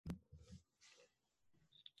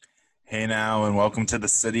Hey now, and welcome to the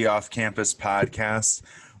City Off Campus podcast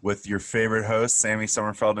with your favorite hosts, Sammy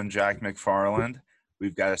Sommerfeld and Jack McFarland.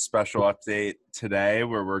 We've got a special update today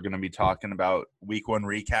where we're going to be talking about week one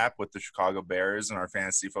recap with the Chicago Bears and our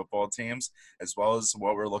fantasy football teams, as well as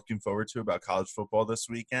what we're looking forward to about college football this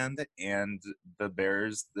weekend and the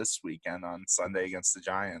Bears this weekend on Sunday against the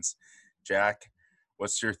Giants. Jack,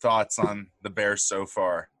 what's your thoughts on the Bears so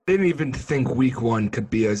far? I didn't even think week one could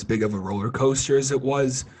be as big of a roller coaster as it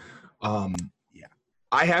was.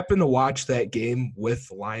 I happened to watch that game with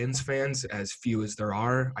Lions fans, as few as there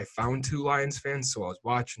are. I found two Lions fans, so I was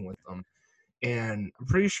watching with them. And I'm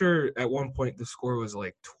pretty sure at one point the score was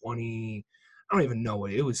like 20. I don't even know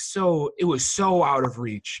what it was. It was so out of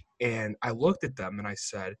reach. And I looked at them and I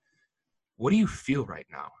said, "What do you feel right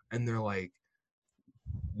now?" And they're like,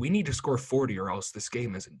 "We need to score 40 or else this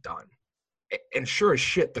game isn't done." And sure as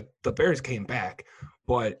shit, the Bears came back.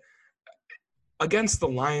 But against the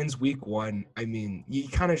Lions week one, I mean, you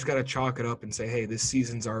kind of just got to chalk it up and say, hey, this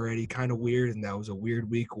season's already kind of weird, and that was a weird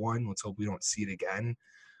week one. Let's hope we don't see it again.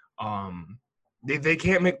 They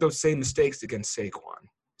can't make those same mistakes against Saquon.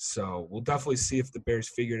 So we'll definitely see if the Bears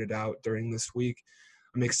figured it out during this week.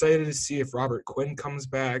 I'm excited to see if Robert Quinn comes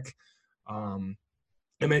back. I'm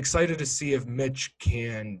excited to see if Mitch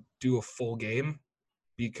can do a full game,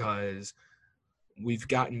 because we've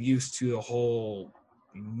gotten used to the whole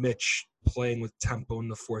Mitch playing with tempo in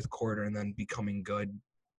the fourth quarter and then becoming good,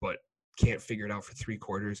 but can't figure it out for three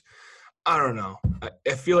quarters. I don't know.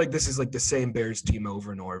 I feel like this is like the same Bears team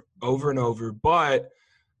over and over. But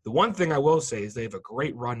the one thing I will say is they have a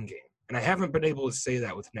great run game, and I haven't been able to say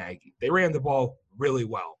that with Nagy. They ran the ball really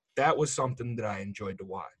well. That was something that I enjoyed to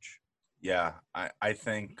watch. Yeah, I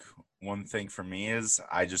think one thing for me is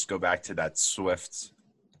I just go back to that Swift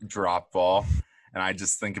drop ball, and I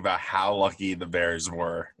just think about how lucky the Bears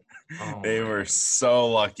were. They were so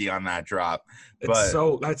lucky on that drop. That's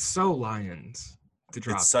so Lions to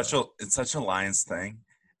drop. It's such a Lions thing.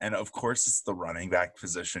 And of course it's the running back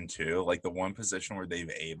position too. Like the one position where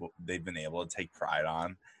they've been able to take pride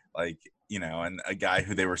on. Like, you know, and a guy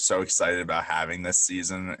who they were so excited about having this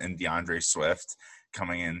season in DeAndre Swift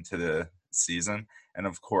coming into the season. And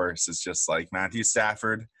of course it's just like Matthew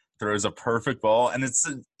Stafford throws a perfect ball, and it's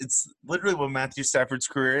literally what Matthew Stafford's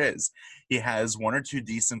career is. He has one or two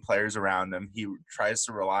decent players around him. He tries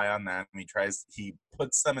to rely on them. He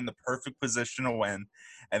puts them in the perfect position to win,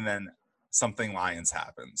 and then something Lions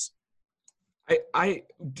happens.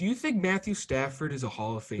 Do you think Matthew Stafford is a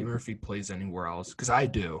Hall of Famer if he plays anywhere else? Because I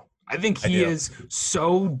do. I think he is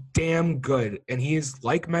so damn good, and he is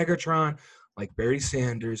like Megatron, like Barry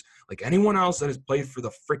Sanders, like anyone else that has played for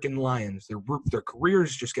the freaking Lions. Their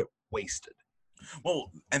careers just get wasted.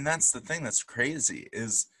 Well, and that's the thing that's crazy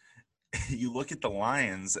is you look at the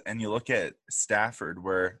Lions and you look at Stafford,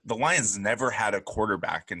 where the Lions never had a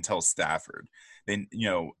quarterback until Stafford. Then, you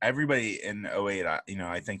know, everybody in 08,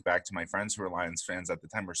 I think back to my friends who were Lions fans at the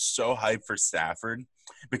time, were so hyped for Stafford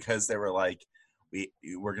because they were like,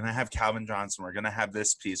 we're going to have Calvin Johnson. We're going to have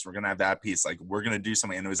this piece. We're going to have that piece. Like, we're going to do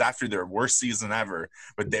something. And it was after their worst season ever,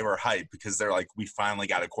 but they were hyped because they're like, we finally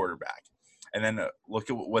got a quarterback. And then look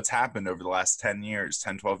at what's happened over the last 10,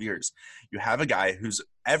 12 years. You have a guy who's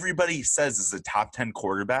everybody says is a top 10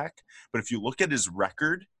 quarterback, but if you look at his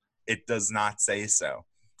record, it does not say so.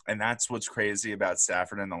 And that's what's crazy about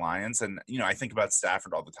Stafford and the Lions. And, you know, I think about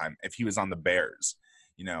Stafford all the time. If he was on the Bears,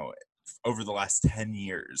 you know, over the last 10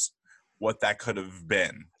 years, what that could have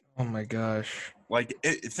been. Oh my gosh. Like,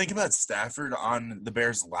 think about Stafford on the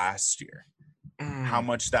Bears last year, how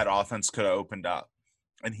much that offense could have opened up.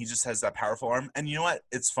 And he just has that powerful arm. And you know what?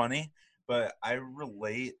 It's funny, but I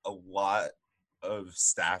relate a lot of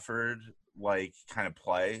Stafford, like, kind of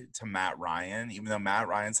play to Matt Ryan, even though Matt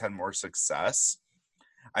Ryan's had more success.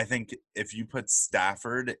 I think if you put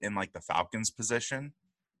Stafford in, like, the Falcons position,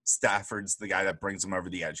 Stafford's the guy that brings him over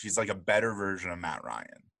the edge. He's like a better version of Matt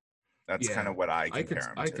Ryan. That's kind of what I compare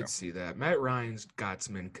him to. I could see that. Matt Ryan's got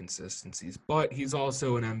some inconsistencies, but he's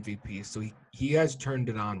also an MVP, so he has turned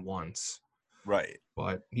it on once. Right.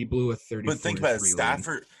 But he blew a 34-3 But think about it,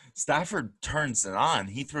 lead. Stafford turns it on.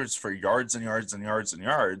 He throws for yards and yards and yards and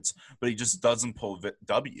yards, but he just doesn't pull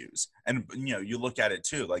W's. And, you know, you look at it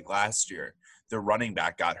too, like last year, the running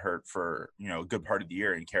back got hurt for, you know, a good part of the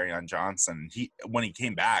year in Kerryon Johnson. When he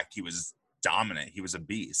came back, he was dominant. He was a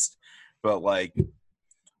beast. But, like,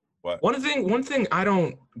 what? One thing I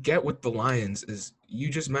don't get with the Lions is you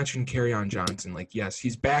just mentioned Kerryon Johnson. Like, yes,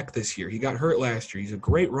 he's back this year. He got hurt last year. He's a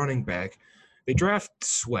great running back. They draft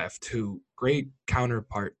Swift, who great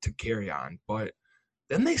counterpart to Kerryon, but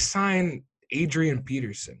then they sign Adrian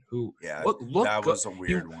Peterson, who looked that was a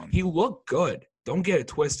weird one. He looked good, don't get it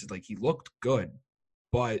twisted. Like, he looked good,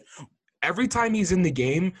 but every time he's in the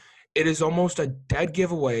game, it is almost a dead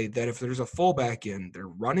giveaway that if there's a fullback in, they're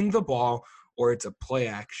running the ball or it's a play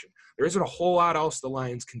action. There isn't a whole lot else the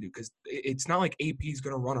Lions can do because it's not like AP is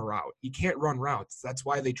going to run a route. He can't run routes. That's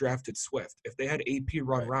why they drafted Swift. If they had AP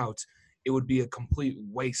run routes, it would be a complete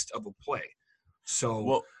waste of a play.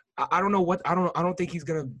 So I don't know what I don't think he's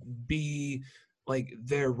going to be like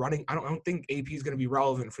they're running. I don't think AP is going to be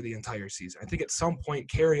relevant for the entire season. I think at some point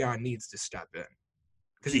Carry-On needs to step in.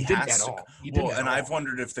 Because he didn't at all. I've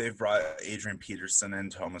wondered if they've brought Adrian Peterson in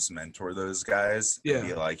to almost mentor those guys and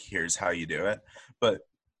be like, here's how you do it. But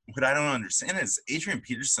what I don't understand is Adrian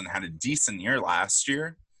Peterson had a decent year last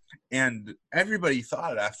year, and everybody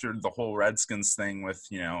thought after the whole Redskins thing with,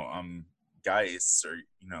 Geis, or,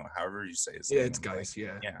 however you say his name. Yeah, it's Geis,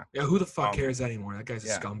 yeah. Yeah, who the fuck cares anymore? That guy's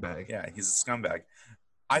a scumbag. Yeah, he's a scumbag.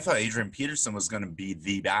 I thought Adrian Peterson was going to be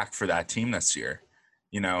the back for that team this year.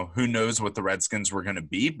 Who knows what the Redskins were going to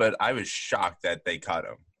be, but I was shocked that they cut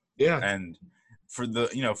him. Yeah. And for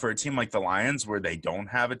for a team like the Lions, where they don't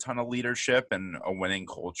have a ton of leadership and a winning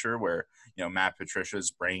culture, where, Matt Patricia's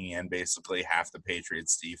bringing in basically half the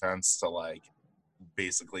Patriots defense to like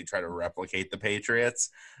basically try to replicate the Patriots,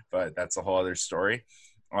 but that's a whole other story.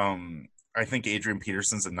 I think Adrian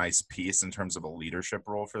Peterson's a nice piece in terms of a leadership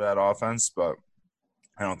role for that offense, but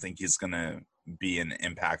I don't think he's going to be an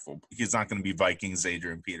impactful. He's not going to be Vikings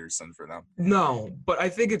Adrian Peterson for them. No, but I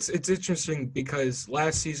think it's interesting because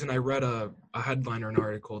last season I read a headline or an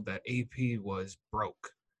article that AP was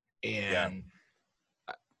broke, and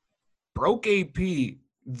broke AP,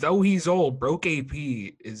 though he's old, broke AP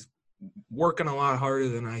is working a lot harder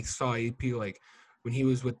than I saw AP like when he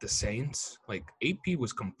was with the Saints. Like, AP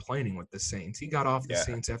was complaining with the Saints. He got off the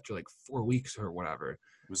Saints after like 4 weeks or whatever.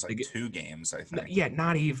 It was like 2 games, I think. Yeah,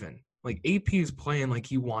 not even. Like, AP is playing like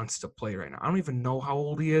he wants to play right now. I don't even know how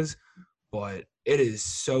old he is, but it is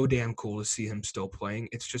so damn cool to see him still playing.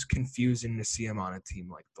 It's just confusing to see him on a team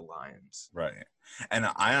like the Lions. Right. And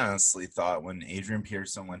I honestly thought when Adrian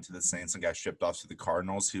Peterson went to the Saints and got shipped off to the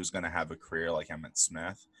Cardinals, he was going to have a career like Emmitt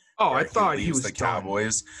Smith. Oh, I thought he was the done.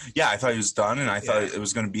 Cowboys. Yeah, I thought he was done, and I thought it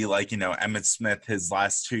was going to be like, Emmitt Smith his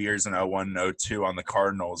last 2 years in 01 and 02 on the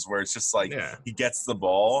Cardinals, where it's just like he gets the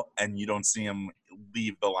ball and you don't see him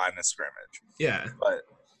leave the line of scrimmage. Yeah. But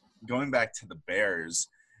going back to the Bears,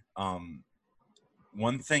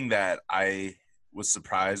 one thing that I was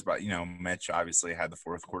surprised by, Mitch obviously had the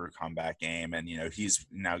fourth quarter comeback game, and, he's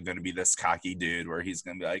now going to be this cocky dude where he's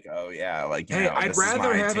going to be like, oh, yeah, like, hey, I'd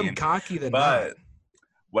rather have him cocky than not.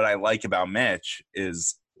 What I like about Mitch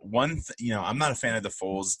is I'm not a fan of the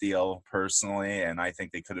Foles deal personally, and I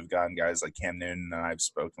think they could have gotten guys like Cam Newton, and I've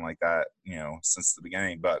spoken like that, since the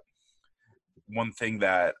beginning. But one thing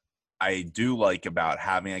that I do like about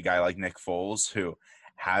having a guy like Nick Foles, who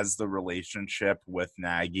has the relationship with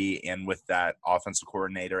Nagy and with that offensive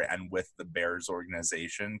coordinator and with the Bears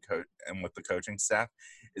organization and with the coaching staff,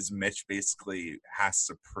 is Mitch basically has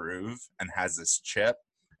to prove and has this chip.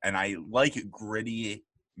 And I like gritty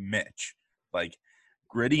Mitch. Like,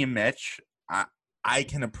 gritty Mitch, I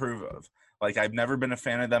can approve of. Like, I've never been a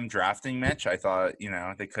fan of them drafting Mitch. I thought,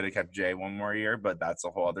 they could have kept Jay one more year, but that's a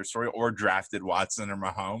whole other story. Or drafted Watson or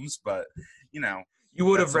Mahomes, but, you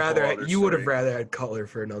would have rather had Cutler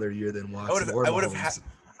for another year than Watson.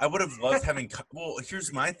 I would have loved having. Well,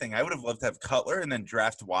 here's my thing. I would have loved to have Cutler and then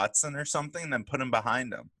draft Watson or something, and then put him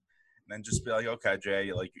behind him. And just be like, okay,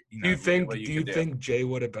 Jay, like, do you think Jay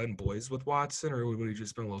would have been boys with Watson, or would he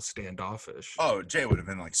just been a little standoffish? Oh, Jay would have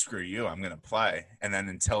been like, screw you, I'm gonna play. And then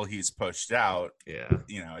until he's pushed out,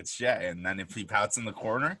 it's Jay. And then if he pouts in the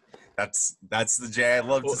corner, that's the Jay I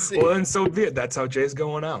love to see. Well, and so be it. That's how Jay's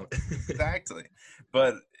going out. Exactly.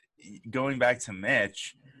 But going back to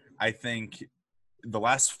Mitch, I think the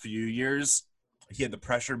last few years he had the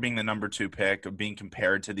pressure of being the number 2 pick, of being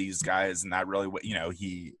compared to these guys, and that really,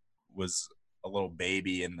 he was a little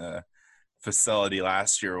baby in the facility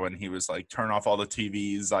last year when he was like, turn off all the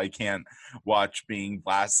TVs. I can't watch being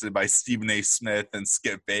blasted by Stephen A. Smith and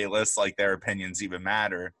Skip Bayless, like their opinions even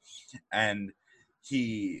matter. And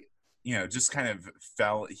he, just kind of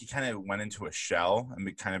went into a shell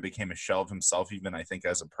and kind of became a shell of himself, even I think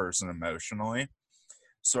as a person emotionally.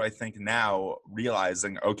 So I think now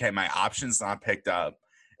realizing, okay, my option's not picked up.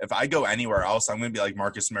 If I go anywhere else, I'm going to be like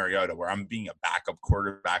Marcus Mariota, where I'm being a backup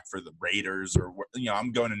quarterback for the Raiders, or,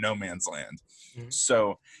 I'm going to no man's land. Mm-hmm.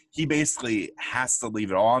 So he basically has to leave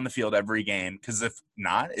it all on the field every game, because if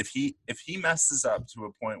not, if he messes up to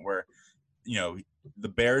a point where, the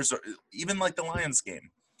Bears are, even like the Lions game,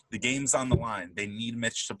 The game's on the line. They need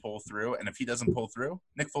Mitch to pull through, and if he doesn't pull through,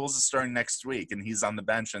 Nick Foles is starting next week, and he's on the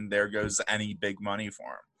bench, and there goes any big money for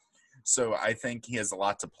him. So I think he has a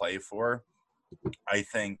lot to play for. I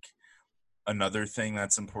think another thing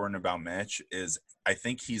that's important about Mitch is I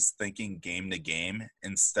think he's thinking game to game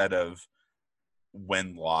instead of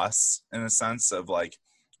win-loss, in a sense of like,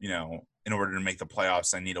 in order to make the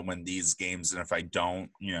playoffs, I need to win these games. And if I don't,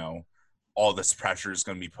 all this pressure is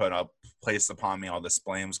going to be placed upon me. All this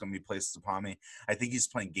blame is going to be placed upon me. I think he's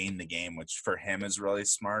playing game to game, which for him is really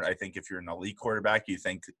smart. I think if you're an elite quarterback, you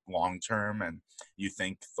think long-term and you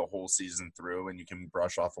think the whole season through and you can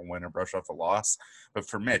brush off a win or brush off a loss. But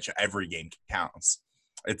for Mitch, every game counts.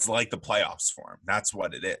 It's like the playoffs for him. That's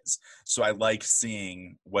what it is. So I like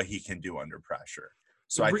seeing what he can do under pressure.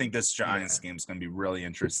 So I think this Giants game is going to be really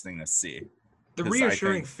interesting to see. The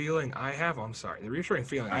reassuring feeling I have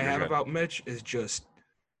about Mitch is just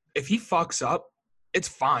if he fucks up, it's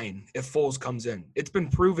fine if Foles comes in. It's been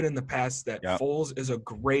proven in the past that Foles is a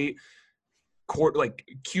great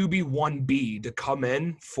QB 1B to come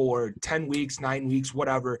in for 10 weeks, 9 weeks,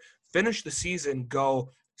 whatever, finish the season, go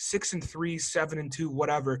 6-3, 7-2,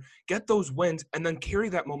 whatever, get those wins, and then carry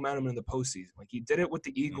that momentum in the postseason. Like he did it with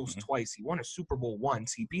the Eagles twice. He won a Super Bowl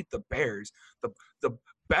once. He beat the Bears, the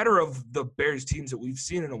better of the Bears teams that we've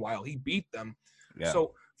seen in a while. He beat them. Yeah.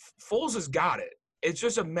 So Foles has got it. It's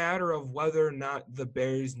just a matter of whether or not the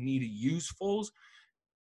Bears need to use Foles.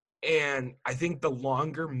 And I think the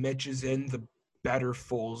longer Mitch is in, the better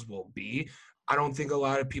Foles will be. I don't think a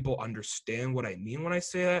lot of people understand what I mean when I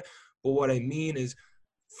say that. But what I mean is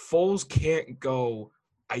Foles can't go,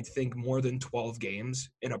 I think, more than 12 games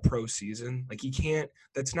in a pro season. Like he can't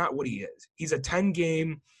 – that's not what he is. He's a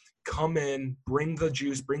 10-game, come in, bring the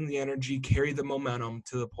juice, bring the energy, carry the momentum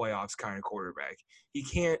to the playoffs kind of quarterback. He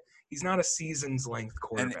can't – he's not a season's length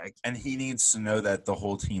quarterback. And he needs to know that the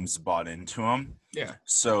whole team's bought into him. Yeah.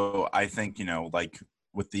 So I think, like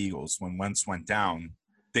with the Eagles, when Wentz went down,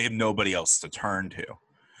 they have nobody else to turn to.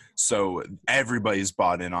 So everybody's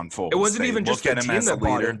bought in on Foles. It wasn't even just the team that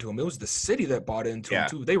bought into him. It was the city that bought into him,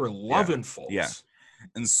 too. They were loving Foles. Yeah.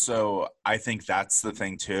 And so I think that's the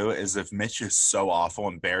thing, too, is if Mitch is so awful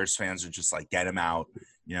and Bears fans are just like, get him out,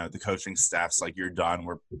 the coaching staff's like, you're done.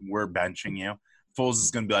 We're benching you. Foles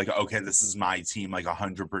is going to be like, okay, this is my team, like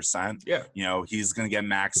 100%. Yeah. He's going to get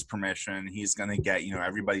max permission. He's going to get,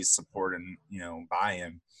 everybody's support and,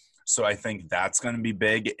 buy-in. So I think that's going to be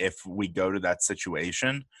big if we go to that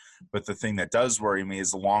situation. But the thing that does worry me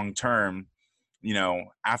is long term,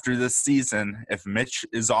 after this season, if Mitch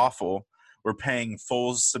is awful, we're paying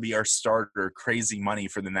Foles to be our starter crazy money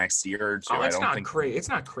for the next year or two. It's not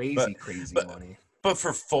crazy money. But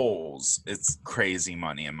for Foles, it's crazy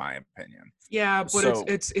money in my opinion. Yeah, but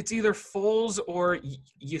it's either Foles or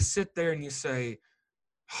you sit there and you say,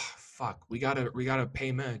 oh, fuck, we gotta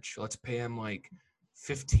pay Mitch. Let's pay him like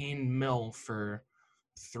 $15 million for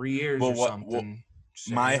 3 years or something.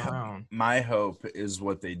 My hope is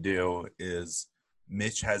what they do is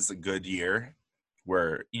Mitch has a good year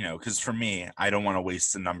where, because for me, I don't want to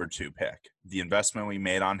waste the number 2 pick. The investment we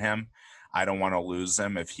made on him, I don't want to lose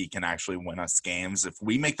him if he can actually win us games. If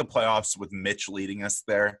we make the playoffs with Mitch leading us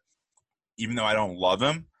there, even though I don't love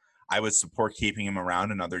him, I would support keeping him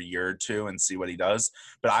around another year or two and see what he does.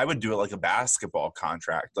 But I would do it like a basketball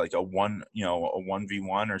contract, like a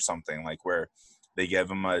 1v1 or something, like where they give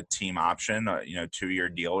him a team option, 2-year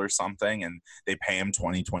deal or something, and they pay him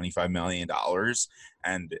 $20-25 million.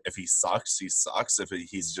 And if he sucks, he sucks. If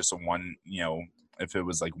he's just if it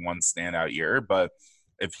was like one standout year, but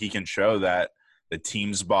if he can show that the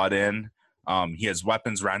team's bought in, he has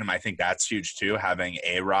weapons around him. I think that's huge too. Having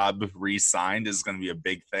A-Rob re-signed is going to be a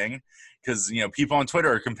big thing because people on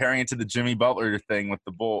Twitter are comparing it to the Jimmy Butler thing with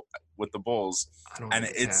the Bulls. I don't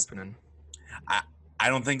think it's happening. I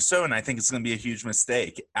don't think so, and I think it's going to be a huge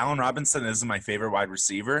mistake. Allen Robinson isn't my favorite wide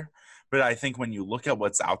receiver, but I think when you look at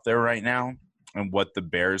what's out there right now and what the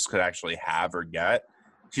Bears could actually have or get,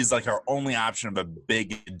 he's like our only option of a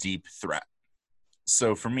big, deep threat.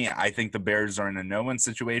 So for me, I think the Bears are in a no-win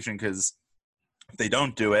situation because if they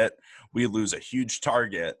don't do it, we lose a huge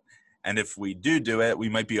target. And if we do it, we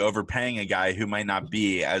might be overpaying a guy who might not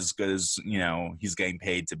be as good as, he's getting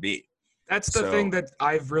paid to be. That's the thing that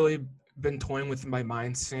I've really been toying with in my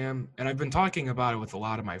mind, Sam, and I've been talking about it with a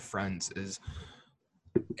lot of my friends, is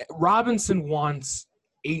Robinson wants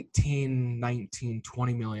 $18, $19,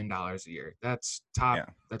 $20 million a year. That's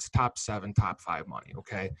top 7, top 5 money,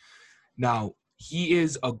 okay? Now, he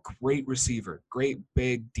is a great receiver, great,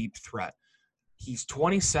 big, deep threat. He's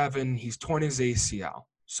 27. He's torn his ACL.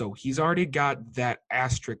 So he's already got that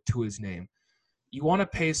asterisk to his name. you want to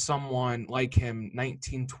pay someone like him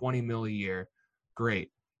 19, 20 mil a year,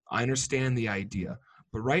 great. I understand the idea.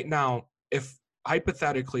 But right now, if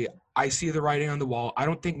hypothetically I see the writing on the wall, I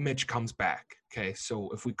don't think Mitch comes back. Okay, so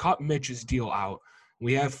if we cut Mitch's deal out,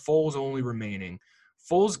 we have Foles only remaining.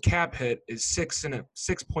 Foles' cap hit is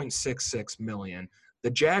 6.66 million. The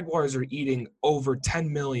Jaguars are eating over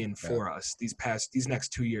 10 million for us these next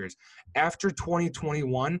 2 years. After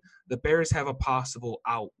 2021, the Bears have a possible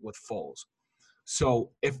out with Foles. So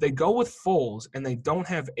if they go with Foles and they don't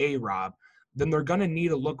have A-Rob, then they're going to need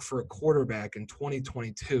to look for a quarterback in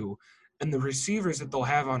 2022. And the receivers that they'll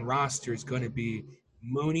have on roster is going to be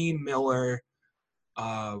Mooney, Miller,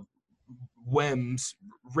 Wims.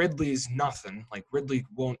 Ridley's nothing. Like Ridley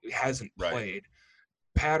hasn't played.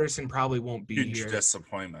 Patterson probably won't be Huge here.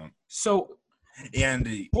 Disappointment. So and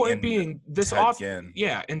being, this Ted Ginn.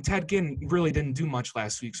 Yeah, and Ted Ginn really didn't do much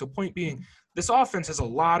last week. So point being, this offense has a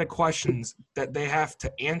lot of questions that they have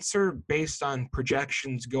to answer based on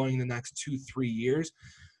projections going the next 2-3 years.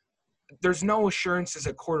 There's no assurances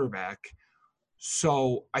at quarterback.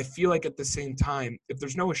 So I feel like at the same time, if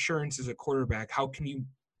there's no assurances at quarterback, how can you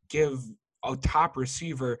give a top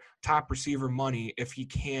receiver money if he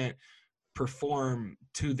can't perform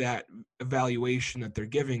to that evaluation that they're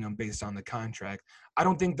giving him based on the contract? I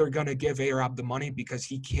don't think they're going to give A-Rob the money because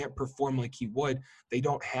he can't perform like he would. They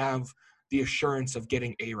don't have the assurance of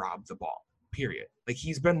getting A-Rob the ball, period. Like,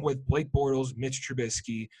 he's been with Blake Bortles, Mitch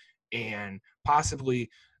Trubisky, and possibly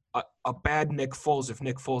a bad Nick Foles if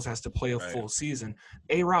Nick Foles has to play a full season.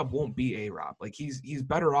 A-Rob won't be A-Rob. Like, he's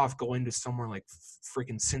better off going to somewhere like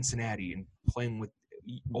freaking Cincinnati and playing with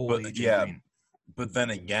old AJ Green. But then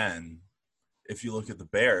again, if you look at the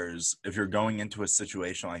Bears, if you're going into a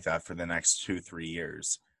situation like that for the next 2-3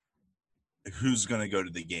 years, who's going to go to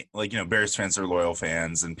the game? Like, Bears fans are loyal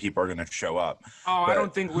fans and people are going to show up. Oh, I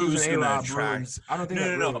don't think losing A-Rob ruins. I don't think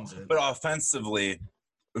that ruins it. But offensively,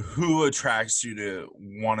 who attracts you to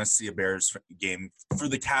want to see a Bears game for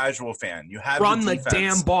the casual fan? You have run the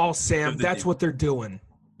damn ball, Sam. That's what they're doing.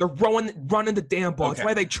 They're running the damn ball. That's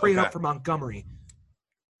why they trade up for Montgomery.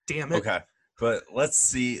 Damn it. Okay. But let's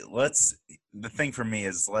see. The thing for me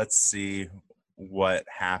is let's see what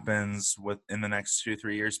happens in the next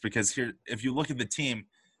 2-3 years. Because here, if you look at the team,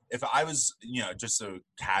 if I was, just a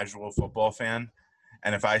casual football fan,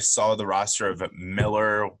 and if I saw the roster of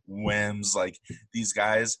Miller, Wims, like these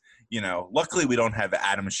guys, luckily we don't have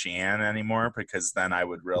Adam Sheehan anymore because then I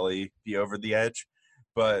would really be over the edge.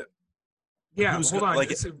 But yeah, hold on. I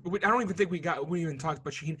don't even think we even talked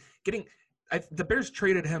about Sheehan the Bears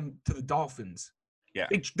traded him to the Dolphins. Yeah,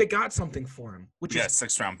 they got something for him, which is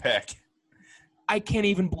 6th-round pick. I can't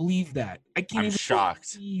even believe that. I'm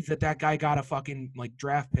shocked. Believe that guy got a fucking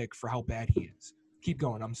draft pick for how bad he is. Keep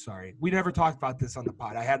going. I'm sorry. We never talked about this on the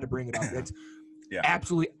pod. I had to bring it up. It's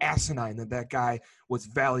absolutely asinine that guy was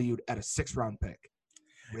valued at a 6th-round pick.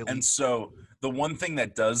 Really? And so the one thing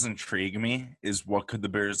that does intrigue me is what could the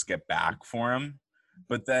Bears get back for him?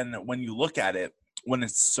 But then when you look at it, when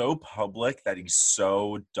it's so public that he's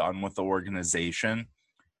so done with the organization,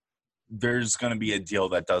 there's going to be a deal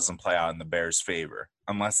that doesn't play out in the Bears' favor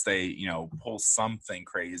unless they, pull something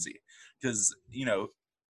crazy. Because,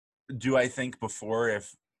 do I think before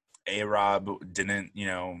if A-Rob didn't,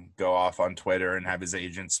 go off on Twitter and have his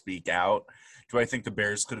agent speak out, do I think the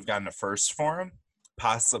Bears could have gotten a first for him?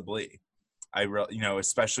 Possibly.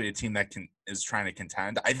 Especially a team that is trying to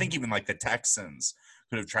contend. I think even like the Texans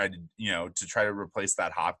could have tried to, try to replace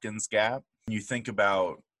that Hopkins gap. You think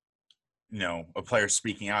about, a player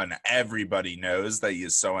speaking out and everybody knows that he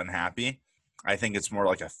is so unhappy. I think it's more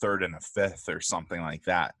like a 3rd and a 5th or something like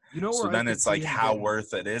that. So then it's like, how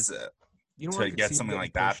worth it is it to get something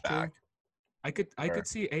like that back? I could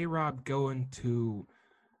see A-Rob going to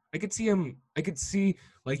 – I could see,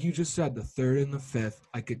 like you just said, the 3rd and the 5th.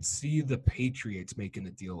 I could see the Patriots making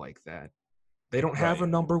a deal like that. They don't have a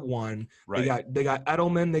number 1. Right. They got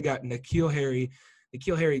Edelman. They got N'Keal Harry.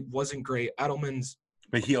 N'Keal Harry wasn't great. Edelman's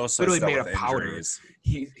but he also literally made of powder. Injuries.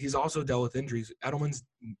 He's also dealt with injuries. Edelman's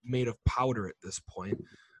made of powder at this point.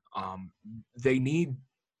 They need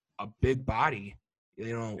a big body.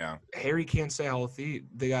 Harry can't stay healthy.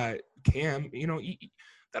 They got Cam.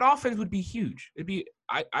 That offense would be huge.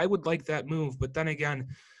 I would like that move, but then again,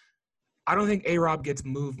 I don't think A-Rob gets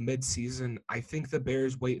moved mid-season. I think the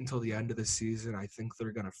Bears wait until the end of the season. I think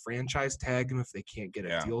they're going to franchise tag him if they can't get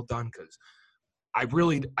a deal done because I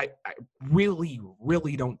really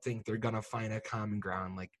don't think they're going to find a common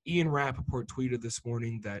ground. Like Ian Rappaport tweeted this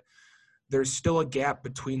morning that there's still a gap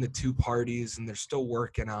between the two parties and they're still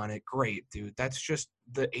working on it. Great, dude. That's just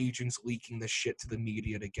the agents leaking the shit to the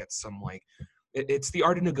media to get some It's the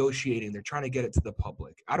art of negotiating. They're trying to get it to the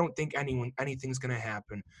public. I don't think anything's going to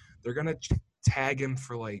happen. They're going to tag him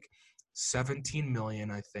for like $17 million,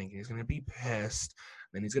 I think. He's going to be pissed.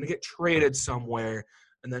 Then he's going to get traded somewhere,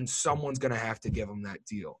 and then someone's going to have to give him that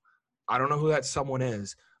deal. I don't know who that someone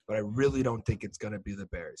is, but I really don't think it's going to be the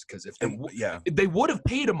Bears, because if they would have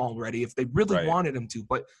paid him already if they really wanted him to,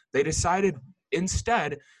 but they decided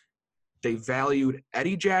instead they valued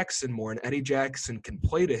Eddie Jackson more, and Eddie Jackson can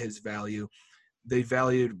play to his value. They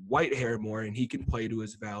valued Whitehair more, and he can play to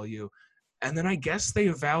his value. And then I guess they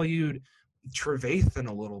valued Trevathan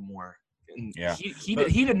a little more. And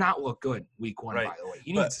he did not look good week one, by the way.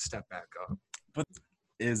 He needs to step back up. But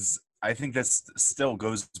I think that still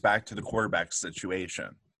goes back to the quarterback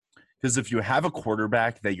situation. Because if you have a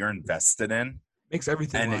quarterback that you're invested in, makes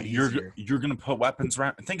everything a lot easier. You're going to put weapons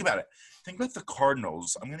around. Think about it. Think about the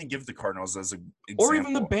Cardinals. I'm going to give the Cardinals as an example. Or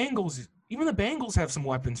even the Bengals. Even the Bengals have some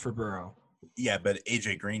weapons for Burrow. Yeah, but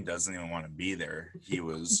AJ Green doesn't even want to be there. He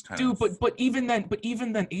was but even then,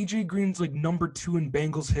 AJ Green's like number 2 in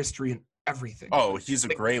Bengals history and everything. Oh, he's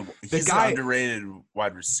an underrated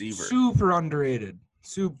wide receiver. Super underrated.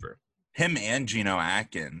 Super. Him and Geno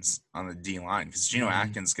Atkins on the D line, because Geno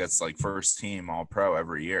Atkins gets like first team All Pro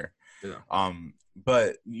every year. Yeah.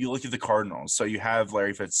 But you look at the Cardinals. So you have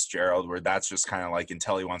Larry Fitzgerald, where that's just kind of like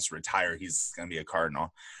until he wants to retire, he's going to be a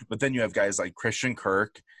Cardinal. But then you have guys like Christian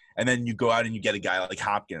Kirk, and then you go out and you get a guy like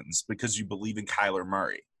Hopkins because you believe in Kyler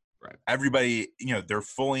Murray. Right. Everybody, they're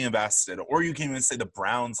fully invested. Or you can even say the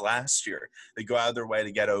Browns last year. They go out of their way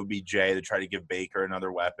to get OBJ to try to give Baker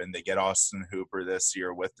another weapon. They get Austin Hooper this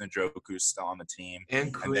year with Njoku still on the team.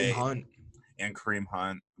 And Kareem Hunt. And Kareem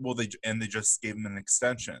Hunt. Well, they just gave him an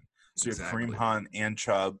extension. So you have Kareem Hunt and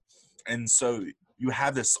Chubb. And so you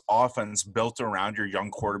have this offense built around your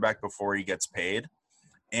young quarterback before he gets paid.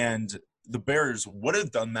 And the Bears would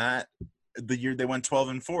have done that the year they went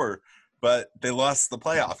 12-4, but they lost the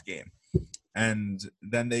playoff game. And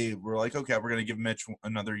then they were like, okay, we're going to give Mitch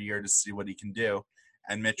another year to see what he can do.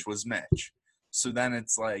 And Mitch was Mitch. So then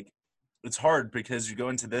it's like, it's hard because you go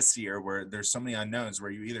into this year where there's so many unknowns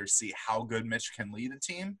where you either see how good Mitch can lead a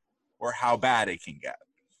team or how bad it can get.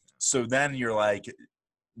 So then you're like,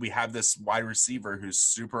 we have this wide receiver who's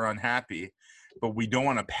super unhappy, but we don't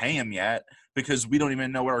want to pay him yet because we don't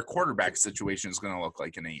even know what our quarterback situation is going to look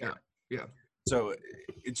like in a year. Yeah. So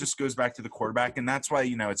it just goes back to the quarterback. And that's why,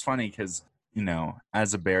 it's funny because,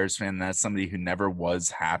 as a Bears fan, that's somebody who never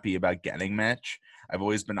was happy about getting Mitch. I've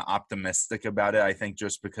always been optimistic about it. I think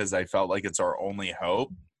just because I felt like it's our only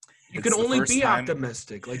hope. You can only be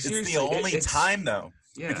optimistic. Like, seriously. It's the only time, though.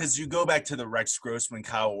 Yeah. Because you go back to the Rex Grossman,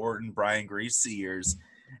 Kyle Orton, Brian Griese years.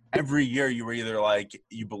 Every year you were either like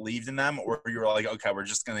you believed in them or you were like, okay, we're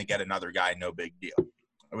just going to get another guy, no big deal.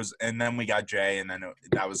 And then we got Jay, and then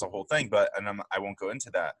that was the whole thing. I won't go into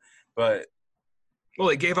that. But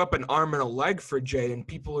they gave up an arm and a leg for Jay, and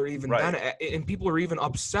people are even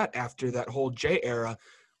upset after that whole Jay era,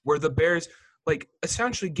 where the Bears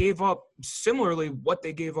essentially gave up similarly what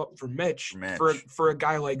they gave up for Mitch. For a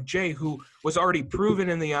guy like Jay, who was already proven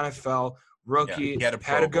in the NFL, rookie, he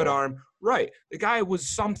had a good arm. Right. The guy was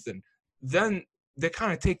something. Then they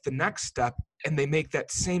kind of take the next step and they make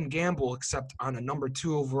that same gamble except on a number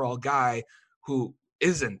 2 overall guy who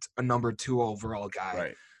isn't a number 2 overall guy.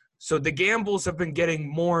 Right. So the gambles have been getting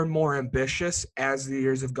more and more ambitious as the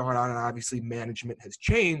years have gone on, and obviously management has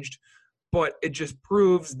changed, but it just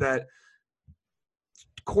proves that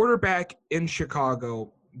quarterback in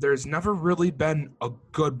Chicago, there's never really been a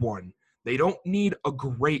good one. They don't need a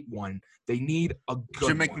great one. They need a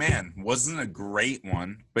good one. Jim McMahon wasn't a great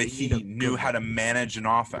one, but he knew how to manage an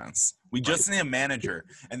offense. We just need a manager.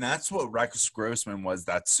 And that's what Rex Grossman was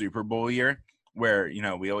that Super Bowl year where,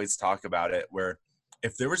 we always talk about it, where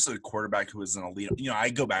if there was a quarterback who was an elite,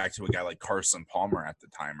 I go back to a guy like Carson Palmer at the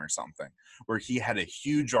time or something, where he had a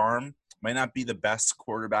huge arm, might not be the best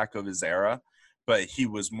quarterback of his era, but he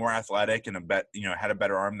was more athletic and had a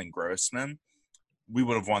better arm than Grossman. We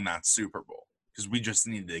would have won that Super Bowl because we just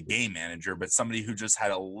needed a game manager, but somebody who just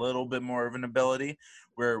had a little bit more of an ability.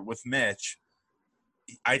 Where with Mitch,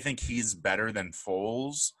 I think he's better than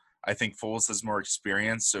Foles. I think Foles has more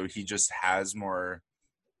experience, so he just has more,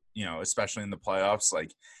 especially in the playoffs,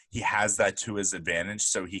 like he has that to his advantage.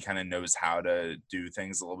 So he kind of knows how to do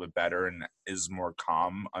things a little bit better and is more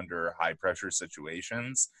calm under high pressure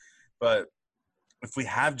situations. But if we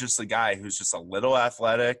have just a guy who's just a little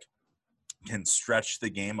athletic, can stretch the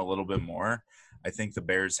game a little bit more, I think the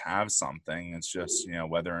Bears have something. It's just,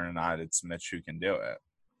 whether or not it's Mitch who can do it.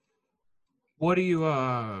 What do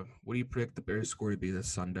you predict the Bears score to be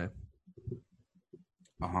this Sunday?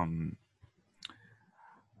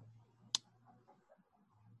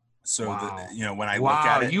 So Wow. when I look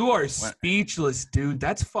at it, you are speechless, dude.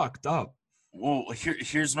 That's fucked up. Well,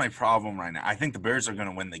 here's my problem right now. I think the Bears are going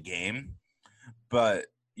to win the game, but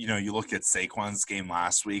you look at Saquon's game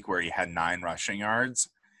last week where he had 9 rushing yards,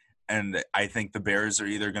 and I think the Bears are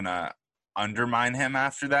either going to undermine him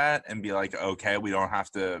after that and be like, okay, we don't have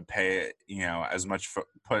to pay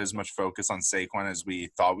put as much focus on Saquon as we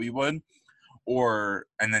thought we would,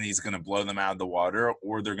 and then he's going to blow them out of the water,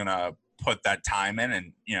 or they're going to put that time in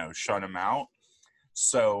and shut him out.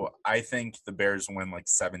 So I think the Bears win like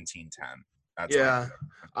 17-10. That's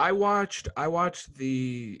I watched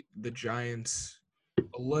the Giants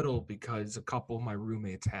a little because a couple of my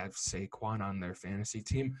roommates have Saquon on their fantasy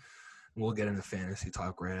team. We'll get into fantasy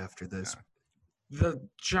talk right after this. Yeah. The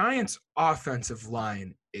Giants' offensive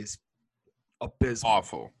line is abysmal.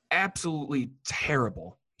 Awful. Absolutely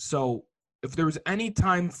terrible. So if there was any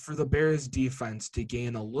time for the Bears defense to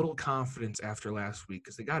gain a little confidence after last week,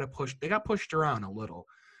 because they got pushed around a little.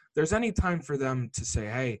 If there's any time for them to say,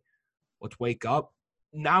 hey, let's wake up,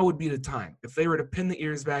 now would be the time. If they were to pin the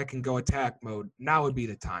ears back and go attack mode, now would be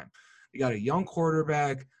the time. You got a young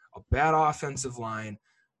quarterback, a bad offensive line,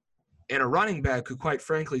 and a running back who, quite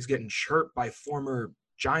frankly, is getting chirped by former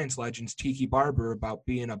Giants legends Tiki Barber about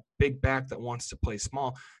being a big back that wants to play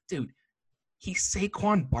small. Dude, he's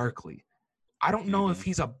Saquon Barkley. I don't know if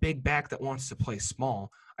he's a big back that wants to play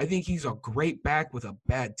small. I think he's a great back with a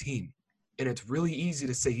bad team. And it's really easy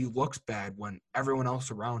to say he looks bad when everyone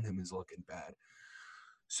else around him is looking bad.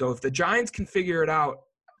 So if the Giants can figure it out,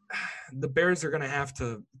 the Bears are going to have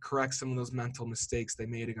to correct some of those mental mistakes they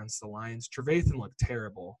made against the Lions. Trevathan looked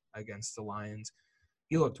terrible against the Lions.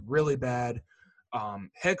 He looked really bad.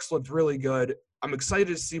 Hicks looked really good. I'm excited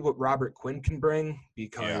to see what Robert Quinn can bring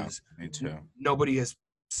because me too. Nobody has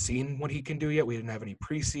seen what he can do yet. We didn't have any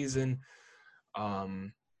preseason.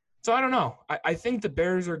 So I don't know. I think the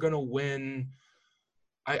Bears are going to win.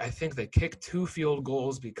 I think they kick 2 field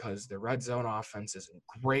goals because the red zone offense isn't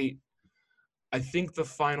great. I think the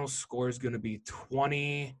final score is going to be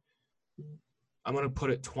 20. I'm going to put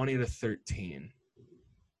it 20-13.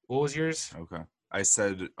 What was yours? Okay. I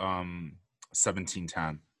said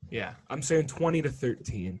 17-10. Yeah, I'm saying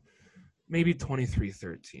 20-13. Maybe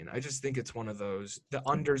 23-13. I just think it's one of those. The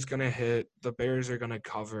under's going to hit. The Bears are going to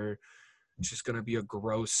cover. It's just going to be a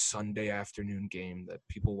gross Sunday afternoon game that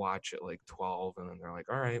people watch at like 12, and then they're like,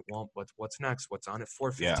 all right, well, what's next? What's on at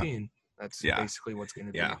 4:15? Yeah. That's basically what's going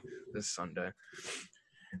to be this Sunday.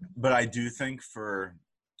 But I do think for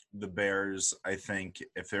the Bears, I think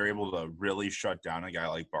if they're able to really shut down a guy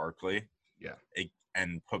like Barkley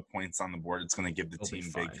and put points on the board, it's going to give the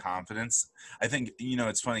team big confidence. I think,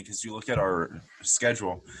 it's funny because you look at our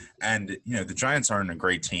schedule and, the Giants aren't a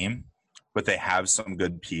great team, but they have some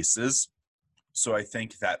good pieces. So I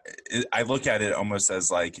think that I look at it almost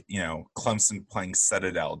as like, Clemson playing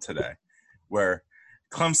Citadel today, where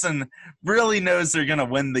Clemson really knows they're going to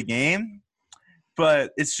win the game,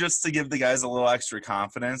 but it's just to give the guys a little extra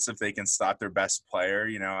confidence if they can stop their best player,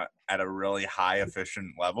 at a really high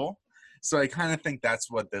efficient level. So I kind of think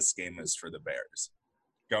that's what this game is for the Bears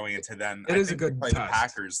going into them. It is a good play test. The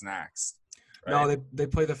Packers next. Right? No, they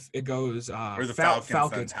play or the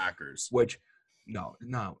Falcons. Then Packers. Which no,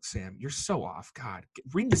 Sam, you're so off. God,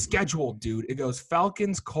 read the schedule, dude. It goes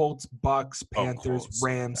Falcons, Colts, Bucks, Panthers,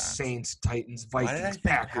 Rams, Saints, Titans, Vikings,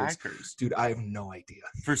 Packers. Dude, I have no idea.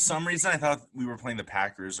 For some reason, I thought we were playing the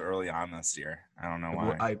Packers early on this year. I don't know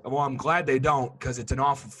why. I'm glad they don't, because it's an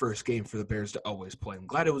awful first game for the Bears to always play. I'm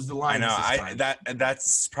glad it was the Lions. I know.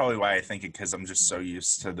 That's probably why I think it, because I'm just so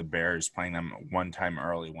used to the Bears playing them one time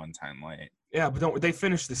early, one time late. Yeah, but they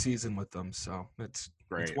finished the season with them, so it's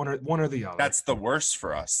great. It's one or the other. That's the worst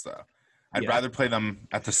for us, though. I'd rather play them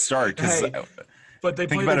at the start. But they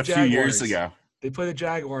think about a few years ago. They play the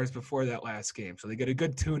Jaguars before that last game, so they get a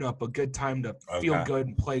good tune-up, a good time to feel good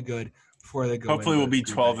and play good before they go. Hopefully, we'll be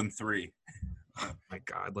 12-3. Oh my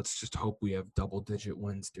God, let's just hope we have double-digit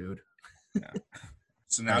wins, dude. Yeah.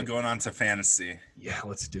 So now going on to fantasy. Yeah,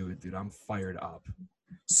 let's do it, dude. I'm fired up.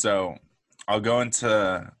 So I'll go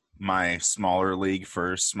into my smaller league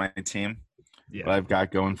first, my team. Yeah. What I've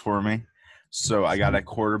got going for me. So I got a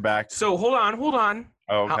quarterback. So hold on.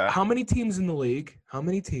 Oh, okay. How many teams in the league? How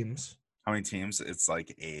many teams? It's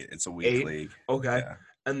like 8. It's a weak league. Okay. Yeah.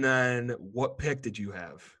 And then what pick did you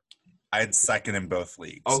have? I had second in both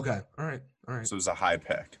leagues. Okay. All right. So it was a high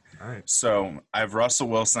pick. All right. So I have Russell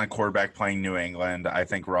Wilson at quarterback playing New England. I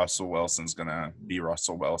think Russell Wilson's going to be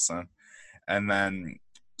Russell Wilson. And then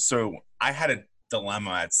so I had a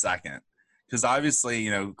dilemma at second because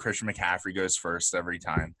obviously, Christian McCaffrey goes first every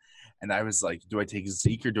time. And I was like, do I take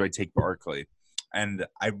Zeke or do I take Barkley? And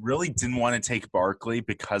I really didn't want to take Barkley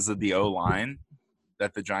because of the O-line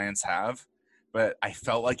that the Giants have. But I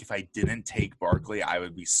felt like if I didn't take Barkley, I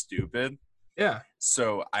would be stupid. Yeah.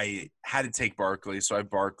 So I had to take Barkley. So I have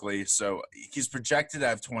Barkley. So he's projected to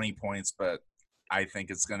have 20 points, but I think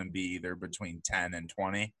it's going to be either between 10 and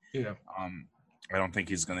 20. Yeah. I don't think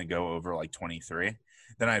he's going to go over like 23.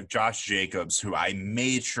 Then I have Josh Jacobs, who I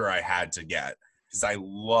made sure I had to get because I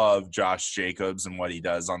love Josh Jacobs and what he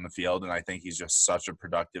does on the field, and I think he's just such a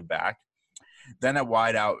productive back. Then at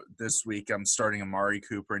wideout this week, I'm starting Amari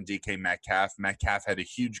Cooper and DK Metcalf. Metcalf had a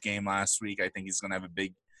huge game last week. I think he's going to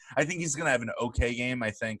have an okay game.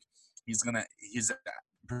 I think he's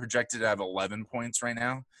projected to have 11 points right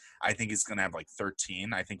now. I think he's going to have like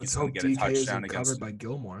 13. I think he's going to get a touchdown against. Covered by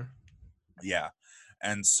Gilmore. Yeah.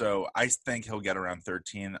 And so I think he'll get around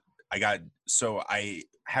 13. I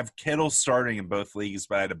have Kittle starting in both leagues,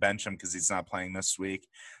 but I had to bench him because he's not playing this week.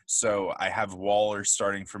 So I have Waller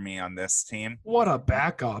starting for me on this team. What a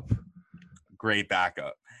backup. Great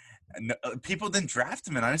backup. And people didn't draft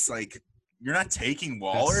him, and I was like, you're not taking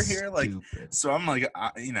Waller here? Like, stupid. So I'm like,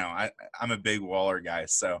 I'm a big Waller guy,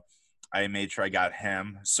 so I made sure I got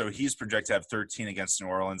him. So he's projected to have 13 against New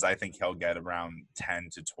Orleans. I think he'll get around 10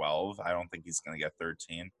 to 12. I don't think he's going to get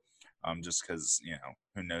 13, just because,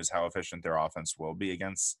 who knows how efficient their offense will be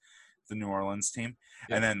against the New Orleans team.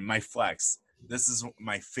 Yeah. And then my flex. This is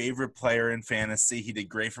my favorite player in fantasy. He did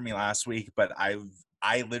great for me last week, but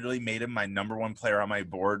I literally made him my number one player on my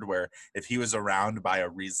board where if he was around by a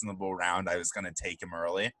reasonable round, I was going to take him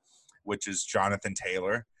early, which is Jonathan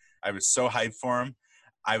Taylor. I was so hyped for him.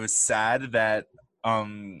 I was sad that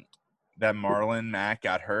Marlon Mack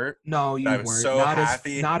got hurt. No, you weren't. So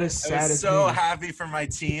happy. Not as sad as me. I was so happy for my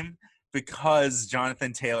team because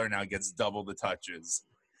Jonathan Taylor now gets double the touches.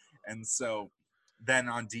 And so then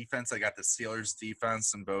on defense, I got the Steelers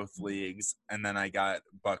defense in both leagues, and then I got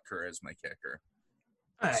Butker as my kicker.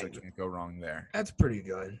 So I can't go wrong there. That's pretty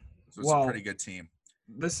good. So it's a pretty good team.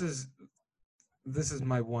 This is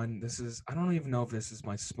my one. I don't even know if this is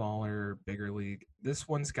my smaller or bigger league. This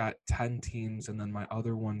one's got 10 teams, and then my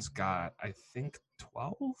other one's got, I think,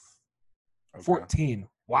 12? Okay. 14.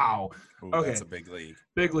 Wow. Ooh, okay. That's a big league.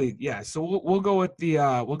 Big league, yeah. So we'll go with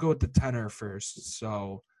the tenor first.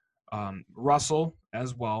 So Russell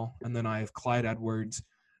as well, and then I have Clyde Edwards,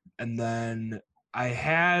 and then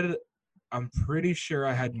I'm pretty sure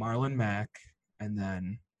I had Marlon Mack, and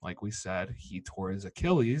then, like we said, he tore his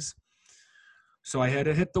Achilles. So I had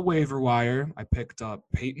to hit the waiver wire. I picked up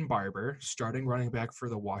Peyton Barber, starting running back for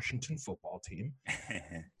the Washington football team.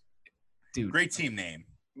 Dude, great team name.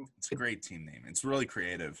 It's a great team name. It's really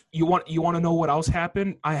creative. You want to know what else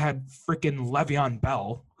happened? I had freaking Le'Veon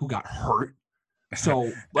Bell, who got hurt.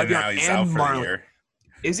 So and now he's out for the year.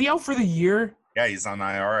 Is he out for the year? Yeah, he's on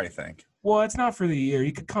IR, I think. Well, it's not for the year.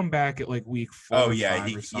 He could come back at like week 4. Oh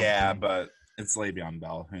yeah, but it's Le'Veon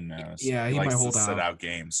Bell. Who knows? Yeah, he might hold out. Sit out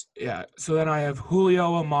games. Yeah. So then I have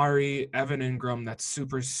Julio, Amari, Evan Ingram. That's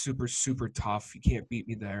super, super, super tough. You can't beat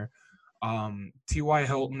me there. T.Y.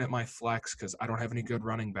 Hilton at my flex because I don't have any good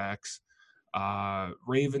running backs.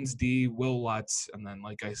 Ravens D, Will Lutz, and then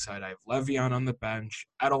like I said, I have Le'Veon on the bench.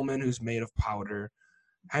 Edelman, who's made of powder.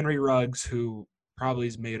 Henry Ruggs, who probably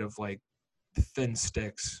is made of like thin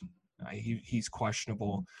sticks. He's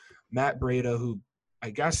questionable. Matt Breida, who I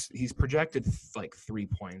guess he's projected like 3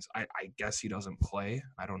 points. I guess he doesn't play.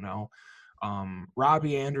 I don't know.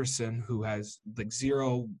 Robbie Anderson, who has like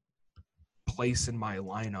 0 place in my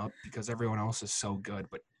lineup because everyone else is so good,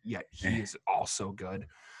 but yet he is also good.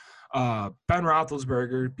 Ben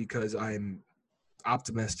Roethlisberger, because I'm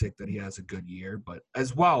optimistic that he has a good year, but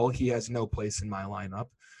as well, he has no place in my lineup.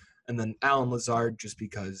 And then Alan Lazard, just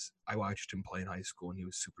because I watched him play in high school and he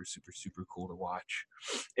was super, super, super cool to watch.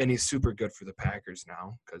 And he's super good for the Packers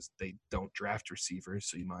now because they don't draft receivers,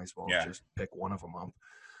 so you might as well just pick one of them up.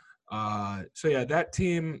 So yeah, that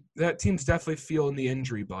team's definitely feeling the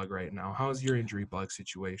injury bug right now. How's your injury bug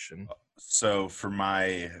situation? So for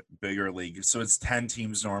my bigger league, so it's 10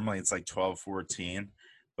 teams normally. It's like 12, 14,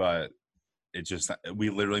 but we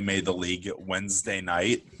literally made the league Wednesday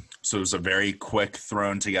night. So it was a very quick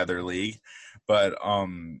thrown together league, but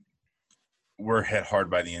we're hit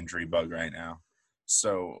hard by the injury bug right now.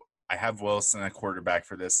 So I have Wilson at quarterback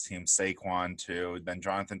for this team, Saquon too, then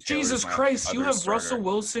Jonathan Taylor. Jesus Christ, you have starter. Russell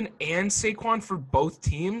Wilson and Saquon for both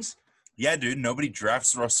teams? Yeah, dude, nobody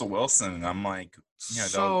drafts Russell Wilson, and I'm like,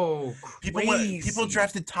 so crazy. People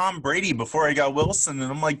drafted Tom Brady before I got Wilson,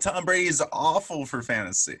 and I'm like, Tom Brady is awful for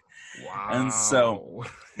fantasy. Wow. And so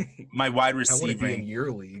my wide receiver in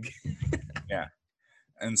your league. Yeah.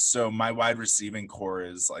 And so my wide receiving core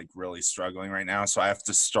is like really struggling right now. So I have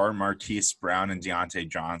to start Marquise Brown and Deontay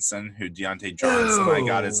Johnson, who Deontay Johnson I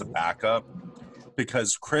got as a backup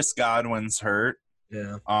because Chris Godwin's hurt.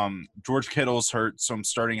 Yeah. George Kittle's hurt, so I'm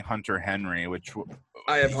starting Hunter Henry, which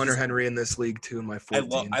I have Hunter Henry in this league too in my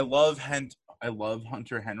 14. I love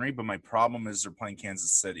Hunter Henry, but my problem is they're playing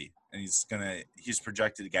Kansas City, and he's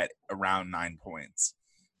projected to get around 9 points,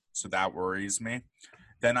 so that worries me.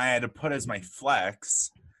 Then I had to put as my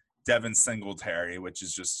flex Devin Singletary, which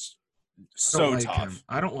is just so tough.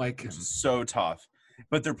 I don't like him. So tough.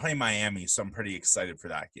 But they're playing Miami, so I'm pretty excited for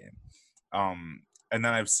that game. And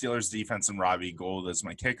then I have Steelers defense and Robbie Gould as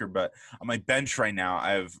my kicker. But on my bench right now,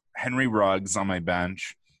 I have Henry Ruggs on my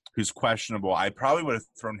bench, who's questionable. I probably would have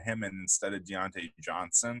thrown him in instead of Deontay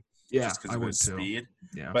Johnson. Yeah, just because of his speed.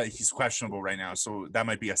 Yeah. But he's questionable right now, so that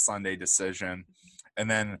might be a Sunday decision. And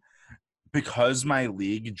then because my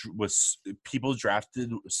league was people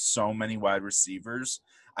drafted so many wide receivers,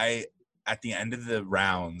 at the end of the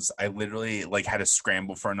rounds, I literally like had to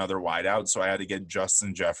scramble for another wideout, so I had to get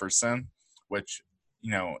Justin Jefferson, which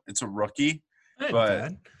it's a rookie,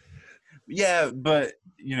 but he didn't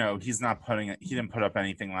put up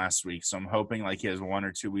anything last week, so I'm hoping like he has 1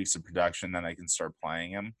 or 2 weeks of production, then I can start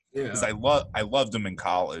playing him because I loved him in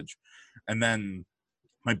college. And then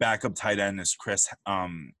my backup tight end is Chris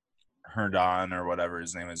Herndon or whatever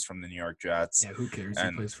his name is from the New York Jets. Yeah, who cares?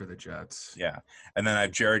 He plays for the Jets. Yeah. And then I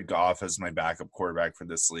have Jared Goff as my backup quarterback for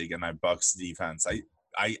this league, and I have Bucks defense.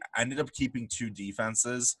 I ended up keeping 2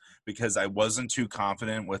 defenses because I wasn't too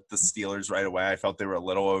confident with the Steelers right away. I felt they were a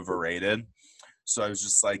little overrated. So I was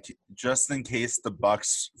just like, just in case the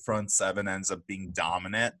Bucks front 7 ends up being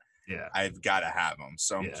dominant, I've got to have them.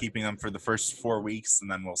 So I'm keeping them for the first 4 weeks, and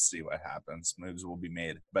then we'll see what happens. Moves will be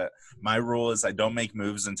made. But my rule is I don't make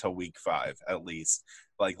moves until week 5, at least.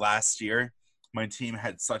 Like last year, my team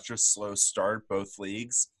had such a slow start, both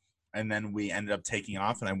leagues, and then we ended up taking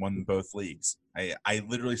off, and I won both leagues. I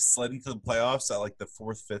literally slid into the playoffs at like the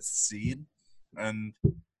 4th, 5th seed, and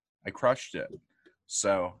I crushed it.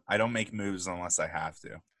 So I don't make moves unless I have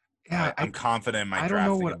to. Yeah, I'm confident in my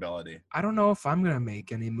drafting ability. I don't know if I'm going to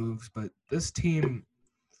make any moves, but this team,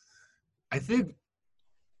 I think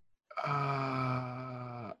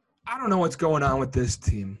I don't know what's going on with this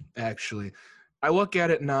team, actually. I look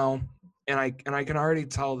at it now, and I can already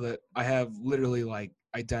tell that I have literally like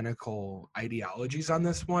identical ideologies on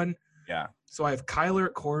this one. Yeah. So I have Kyler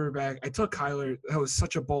at quarterback. I took Kyler. That was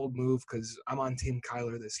such a bold move because I'm on Team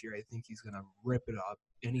Kyler this year. I think he's going to rip it up,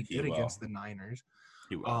 and he did against the Niners.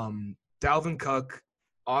 Dalvin Cook,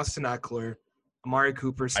 Austin Eckler, Amari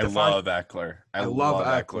Cooper. I love Eckler. I love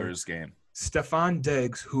Eckler's game. Stephon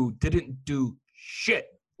Diggs, who didn't do shit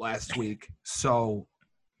last week. So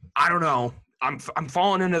I don't know. I'm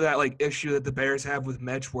falling into that like issue that the Bears have with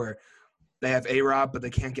Mitch, where they have A-Rob, but they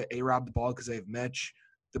can't get A-Rob the ball because they have Mitch.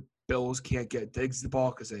 The Bills can't get Diggs the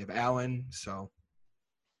ball because they have Allen. So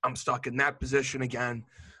I'm stuck in that position again.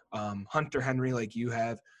 Hunter Henry, like you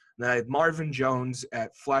have. And then I have Marvin Jones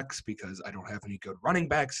at flex because I don't have any good running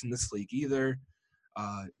backs in this league either.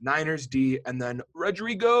 Niners D, and then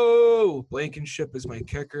Rodrigo Blankenship is my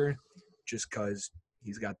kicker just because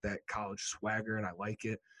he's got that college swagger and I like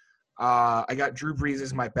it. I got Drew Brees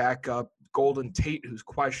as my backup. Golden Tate, who's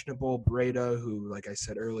questionable. Breda, who, like I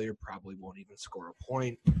said earlier, probably won't even score a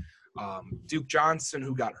point. Duke Johnson,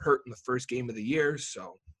 who got hurt in the first game of the year,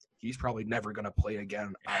 so he's probably never going to play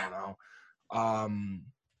again. I don't know.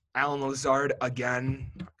 Alan Lazard,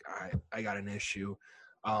 again, I got an issue.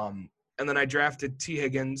 And then I drafted T.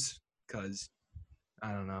 Higgins because,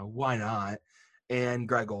 I don't know, why not? And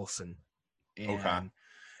Greg Olsen. And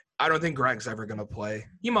I don't think Greg's ever going to play.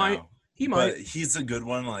 He might. No. He might. But he's a good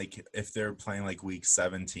one, like, if they're playing, like, week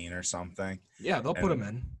 17 or something. Yeah, they'll put him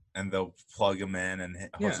in. And they'll plug him in, and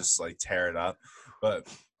he'll just, like, tear it up. But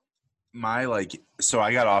so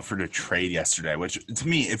I got offered a trade yesterday, which, to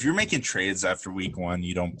me, if you're making trades after week 1,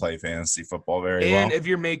 you don't play fantasy football very well. And if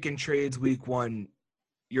you're making trades week 1,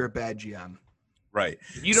 you're a bad GM. Right.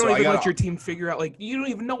 You don't even let your team figure out, like, you don't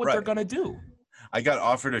even know what they're going to do. I got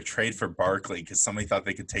offered a trade for Barkley because somebody thought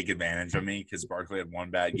they could take advantage of me because Barkley had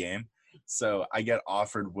one bad game. So I got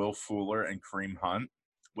offered Will Fuller and Kareem Hunt,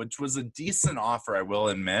 which was a decent offer, I will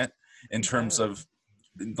admit, in terms of,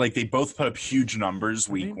 like, they both put up huge numbers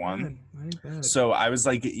week 1. So I was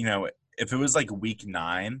like, if it was like week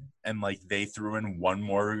 9 and, like, they threw in one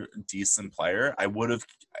more decent player, I would have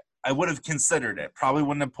considered it. Probably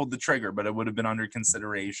wouldn't have pulled the trigger, but it would have been under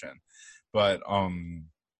consideration. But, I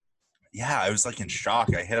was, like, in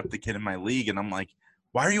shock. I hit up the kid in my league, and I'm like,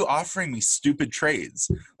 why are you offering me stupid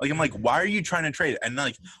trades? Like, I'm like, why are you trying to trade? And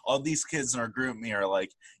like all these kids in our group me are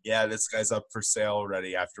like, yeah, this guy's up for sale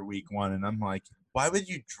already after week 1. And I'm like, why would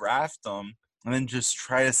you draft him and then just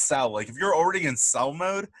try to sell? Like, if you're already in sell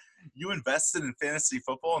mode, you invested in fantasy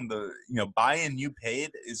football and the buy-in you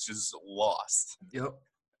paid is just lost.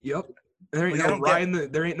 Yep. There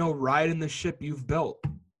ain't no ride in the ship you've built.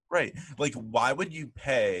 Right. Like, why would you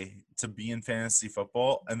pay to be in fantasy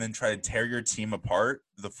football and then try to tear your team apart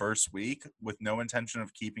the first week with no intention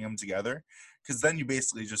of keeping them together? Because then you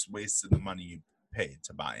basically just wasted the money you paid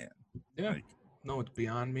to buy in. Yeah. Like, no, it's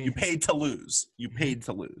beyond me. You paid to lose.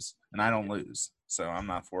 And I don't lose. So I'm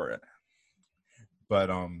not for it. But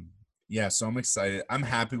yeah, so I'm excited. I'm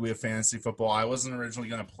happy we have fantasy football. I wasn't originally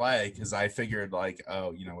going to play because I figured like,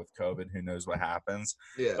 oh, with COVID, who knows what happens.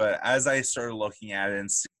 Yeah. But as I started looking at it and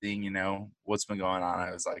seeing, what's been going on,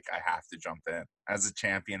 I was like, I have to jump in. As a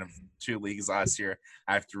champion of 2 leagues last year,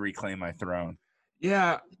 I have to reclaim my throne.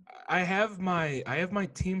 Yeah, I have my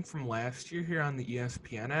team from last year here on the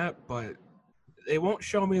ESPN app, but they won't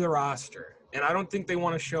show me the roster. And I don't think they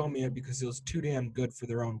want to show me it because it was too damn good for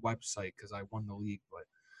their own website because I won the league. But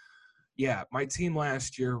yeah, my team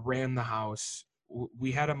last year ran the house.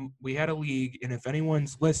 We had a league, and if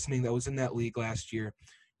anyone's listening that was in that league last year,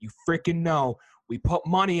 you freaking know we put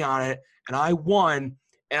money on it, and I won,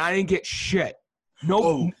 and I didn't get shit.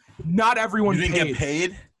 Not everyone paid. You didn't get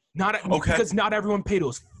paid? Okay. Because not everyone paid. It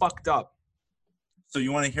was fucked up. So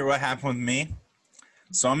you want to hear what happened with me?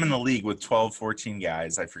 So I'm in the league with 12, 14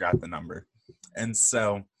 guys. I forgot the number. And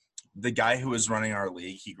so the guy who was running our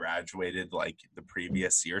league, he graduated like the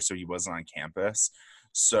previous year, so he wasn't on campus.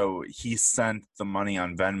 So he sent the money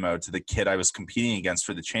on Venmo to the kid I was competing against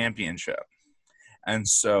for the championship. And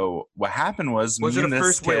so what happened was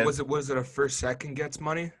it a first second gets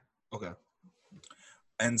money? Okay.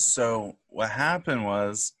 And so what happened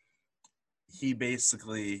was he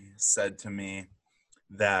basically said to me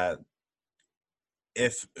that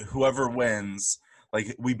if whoever wins,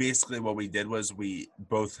 like what we did was we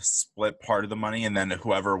both split part of the money, and then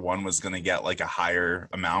whoever won was going to get like a higher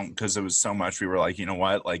amount because it was so much. We were like, you know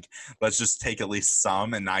what, like let's just take at least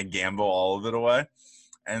some and not gamble all of it away.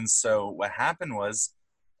 And so what happened was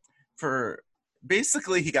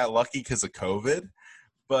he got lucky because of COVID,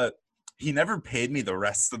 but he never paid me the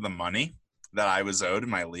rest of the money that I was owed in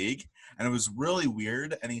my league. And it was really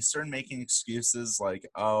weird. And he started making excuses like,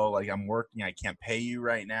 oh, like I'm working, I can't pay you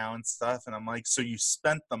right now and stuff. And I'm like, so you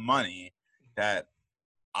spent the money that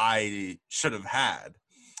I should have had.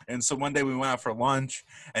 And so one day we went out for lunch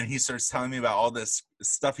and he starts telling me about all this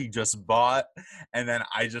stuff he just bought. And then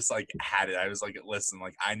I just like had it. I was like, listen,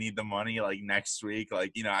 like I need the money like next week.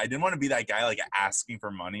 Like, I didn't want to be that guy like asking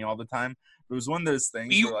for money all the time. It was one of those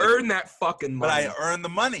things. You earned that fucking money. But I earned the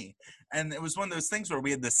money. And it was one of those things where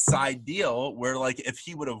we had this side deal where like if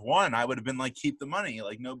he would have won, I would have been like, keep the money,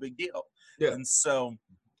 like no big deal. Yeah. And so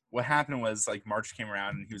what happened was like March came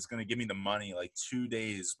around and he was going to give me the money like 2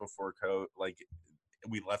 days before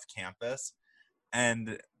we left campus, and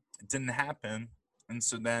it didn't happen. And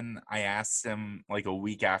so then I asked him like a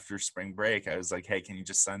week after spring break, I was like, hey, can you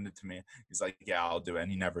just send it to me? He's like, yeah, I'll do it.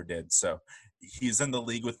 And he never did. So he's in the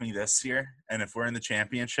league with me this year. And if we're in the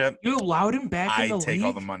championship, you allowed him back in the league? I take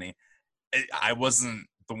all the money. I wasn't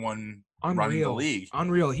the one running the league.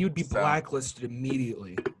 Unreal. He would be blacklisted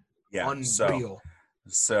immediately. Yeah. Unreal.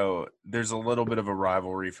 So there's a little bit of a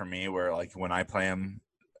rivalry for me where like when I play him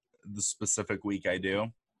the specific week I do,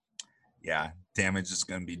 yeah, damage is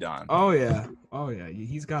going to be done. Oh yeah.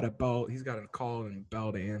 He's got a bell. He's got a call and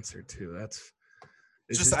bell to answer to.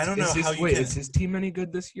 I don't know how you can. Is his team any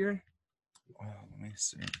good this year? Oh, let me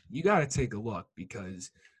see. You got to take a look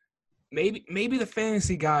because maybe the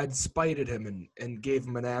fantasy gods spited him and gave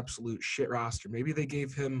him an absolute shit roster. Maybe they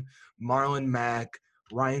gave him Marlon Mack,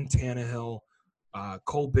 Ryan Tannehill,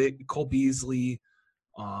 Cole Beasley,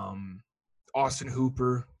 Austin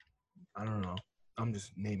Hooper. I don't know. I'm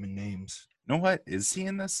just naming names. You know what? Is he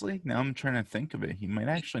in this league? Now I'm trying to think of it. He might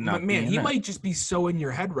actually not be in he might just be so in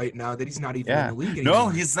your head right now that he's not even in the league anymore. No,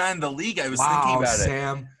 he's not in the league. I was thinking about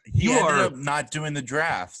Sam, it. He ended up not doing the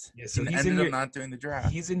draft. Yeah, so he's not doing the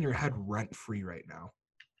draft. He's in your head rent-free right now.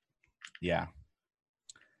 Yeah.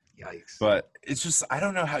 Yikes. But it's just, I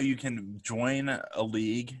don't know how you can join a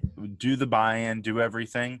league, do the buy-in, do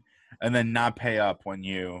everything, and then not pay up when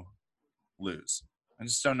you lose. I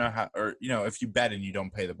just don't know how, or, if you bet and you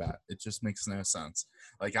don't pay the bet, it just makes no sense.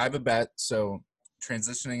 Like I have a bet. So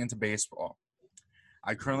transitioning into baseball,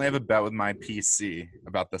 I currently have a bet with my PC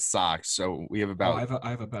about the Sox. So we have about, I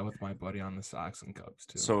have a bet with my buddy on the Sox and Cubs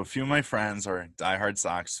too. So a few of my friends are diehard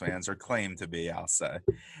Sox fans, or claim to be, I'll say.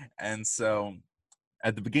 And so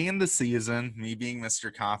at the beginning of the season, me being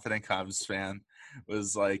Mr. Confident Cubs fan,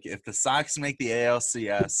 was like, if the Sox make the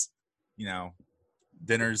ALCS,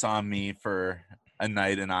 dinner's on me for a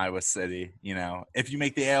night in Iowa City. If you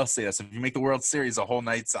make the ALCS, if you make the World Series, a whole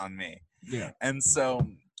night's on me. Yeah. And so,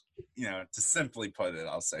 to simply put it,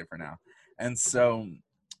 I'll say for now. And so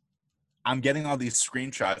I'm getting all these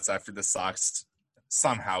screenshots after the Sox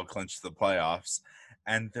somehow clinched the playoffs.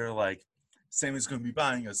 And they're like, Sammy's going to be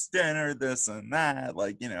buying us dinner, this and that.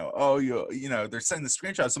 Like, they're sending the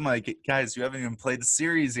screenshots. I'm like, guys, you haven't even played the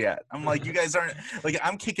series yet. I'm like, you guys aren't – like,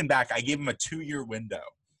 I'm kicking back. I gave him a 2-year window.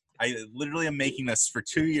 I literally am making this for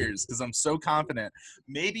 2 years because I'm so confident.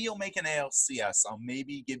 Maybe you'll make an ALCS. I'll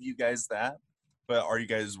maybe give you guys that. But are you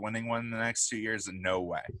guys winning one in the next 2 years? No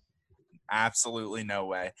way. Absolutely no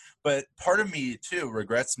way. But part of me, too,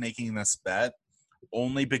 regrets making this bet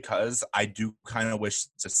only because I do kind of wish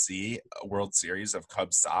to see a World Series of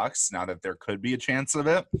Cubs Sox now that there could be a chance of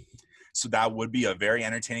it. So that would be a very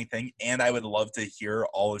entertaining thing. And I would love to hear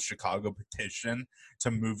all of Chicago petition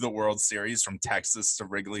to move the World Series from Texas to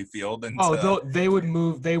Wrigley Field. And they would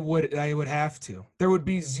move. They would have to. There would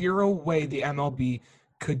be zero way the MLB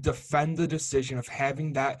could defend the decision of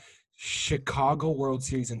having that Chicago World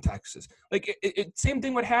Series in Texas. Like same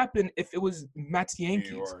thing would happen if it was Mets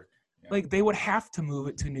Yankees. Yeah. Like they would have to move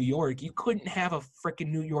it to New York. You couldn't have a freaking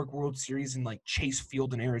New York World Series in like Chase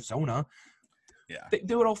Field in Arizona. Yeah,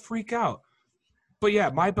 they would all freak out. But yeah,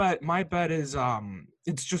 my bet is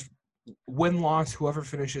it's just win-loss. Whoever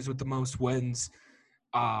finishes with the most wins,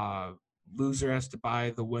 loser has to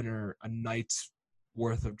buy the winner a night's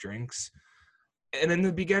worth of drinks. And in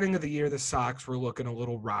the beginning of the year, the Sox were looking a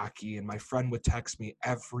little rocky, and my friend would text me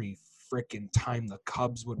every freaking time the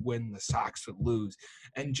Cubs would win, the Sox would lose,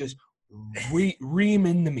 and just ream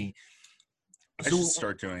into me. I should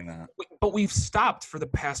start doing that. But we've stopped for the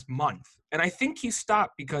past month. And I think he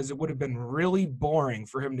stopped because it would have been really boring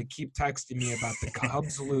for him to keep texting me about the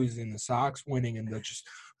Cubs losing, the Sox winning, and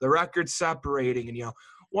the record separating, and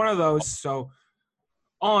one of those. So,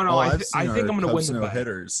 all in all, I think I'm going to win the bet.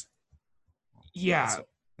 Hitters. Yeah,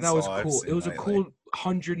 that was cool. It was a cool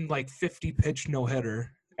 150 pitch no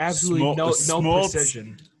hitter. Absolutely no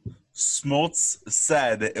precision. Smoltz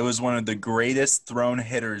said it was one of the greatest thrown no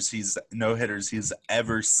hitters he's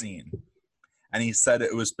ever seen. And he said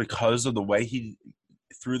it was because of the way he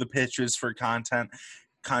threw the pitches for contact.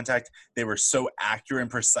 They were so accurate and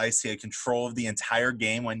precise. He had control of the entire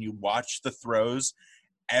game. When you watch the throws,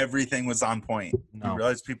 everything was on point. No. You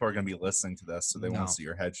realize people are going to be listening to this, so they won't see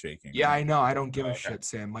your head shaking. Yeah, right? I know. I don't give a shit,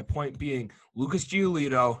 Sam. My point being, Lucas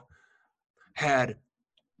Giolito had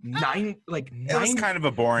it was kind of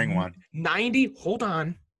a boring one.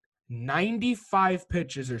 95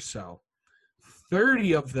 pitches or so.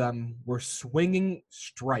 30 of them were swinging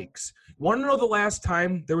strikes. You want to know the last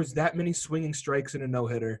time there was that many swinging strikes in a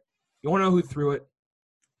no-hitter? You want to know who threw it?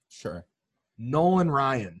 Sure. Nolan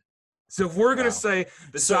Ryan. So if we're going to say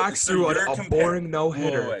the Sox threw a boring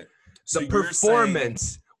no-hitter, the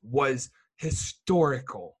performance was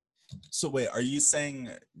historical. So wait, are you saying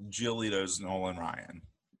Giolito's Nolan Ryan?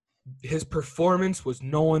 His performance was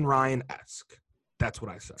Nolan Ryan-esque. That's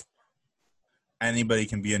what I said. Anybody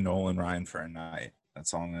can be a Nolan Ryan for a night.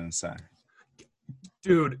 That's all I'm going to say.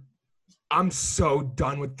 Dude, I'm so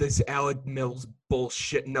done with this Alec Mills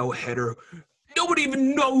bullshit no-hitter. Nobody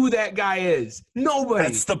even know who that guy is. Nobody.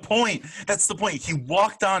 That's the point. He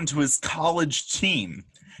walked on to his college team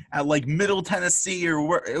at like Middle Tennessee or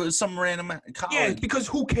where it was some random college. Yeah, because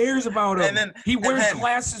who cares about him? He wears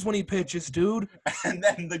glasses when he pitches, dude. And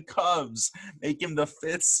then the Cubs make him the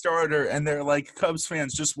 5th starter, and they're like, Cubs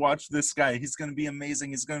fans, just watch this guy. He's going to be amazing.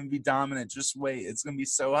 He's going to be dominant. Just wait. It's going to be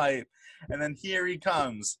so hype. And then here he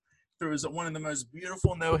comes. Throws one of the most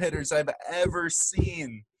beautiful no-hitters I've ever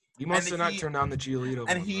seen. You must have not turned on the Giolito.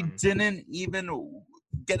 And he didn't even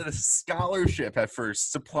get a scholarship at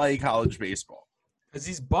first to play college baseball. Because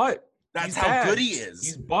he's butt. That's how good he is.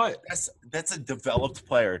 He's butt. That's a developed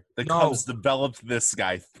player. The Cubs developed this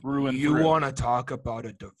guy through and through. You want to talk about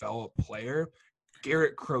a developed player?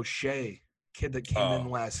 Garrett Crochet, kid that came in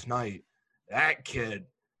last night. That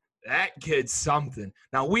kid's something.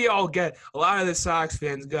 Now, a lot of the Sox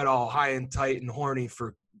fans get all high and tight and horny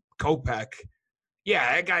for Kopech.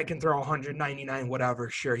 Yeah, that guy can throw 199, whatever.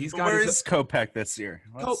 Sure, he's got. Where is Kopech this year?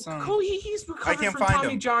 He's recovering from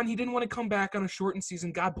Tommy John. He didn't want to come back on a shortened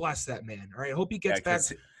season. God bless that man. All right, I hope he gets back.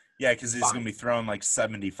 Yeah, because he's going to be throwing like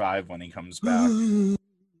 75 when he comes back.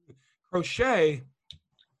 Crochet,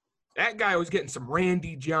 that guy was getting some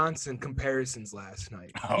Randy Johnson comparisons last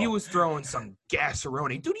night. He was throwing some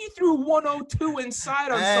gassaroni. Dude, he threw 102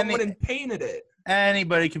 inside on someone and painted it.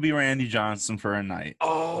 Anybody could be Randy Johnson for a night.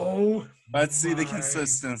 Oh, let's see the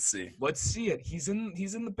consistency. Let's see it. He's in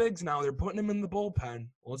the bigs now. They're putting him in the bullpen.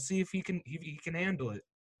 Let's see if he can handle it.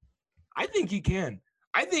 I think he can.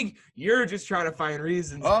 I think you're just trying to find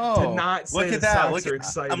reasons to not say look at the that. Sox are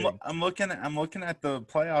exciting. I'm looking at the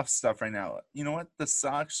playoff stuff right now. You know what? The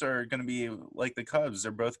Sox are going to be like the Cubs.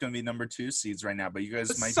 They're both going to be number 2 seeds right now. But you guys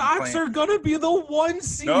the might Sox be playing. Are going to be the 1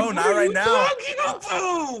 seed. No, what not are right you now. Talking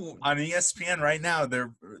about? On ESPN right now,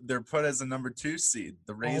 they're put as a number 2 seed.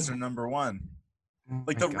 The Rays are number 1.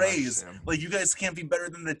 Like the Rays. Sam. Like you guys can't be better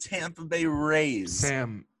than the Tampa Bay Rays.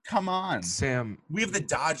 Sam. Come on. Sam. We have the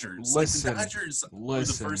Dodgers. Listen, the Dodgers are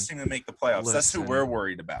the first team to make the playoffs. That's who we're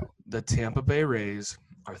worried about. The Tampa Bay Rays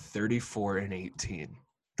are 34-18.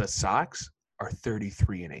 The Sox are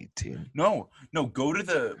 33-18. No, go to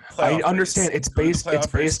the playoff. I understand it's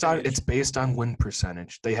based on win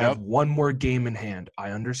percentage. They have one more game in hand. I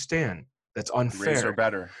understand. That's unfair. The Rays are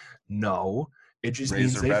better. No. It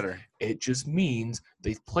just means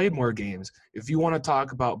they've played more games. If you want to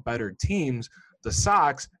talk about better teams, the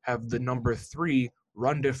Sox have the number 3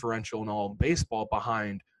 run differential in all baseball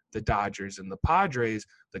behind the Dodgers and the Padres.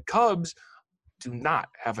 The Cubs do not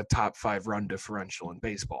have a top 5 run differential in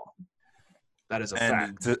baseball. That is a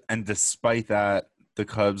fact. And despite that, the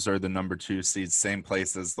Cubs are the number 2 seed, same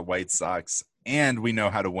place as the White Sox, and we know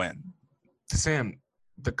how to win. Sam,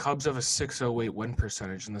 the Cubs have a 608 win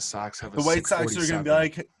percentage, and the Sox have a 647. The White Sox are going to be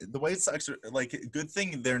like – the White Sox are like – good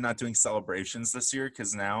thing they're not doing celebrations this year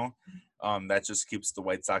because now that just keeps the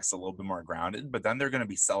White Sox a little bit more grounded. But then they're going to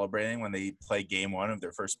be celebrating when they play game 1 of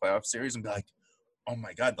their first playoff series and be like, oh,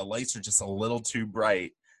 my God, the lights are just a little too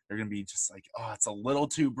bright. They're going to be just like, oh, it's a little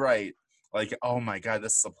too bright. Like, oh, my God,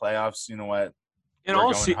 this is the playoffs. You know what? In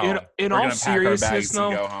all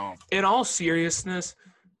seriousness,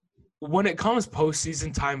 when it comes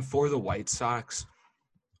postseason time for the White Sox,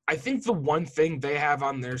 I think the one thing they have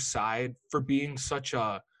on their side for being such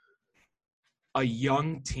a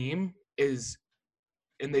young team is,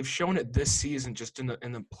 and they've shown it this season just in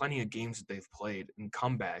the plenty of games that they've played and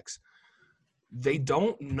comebacks, they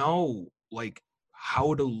don't know like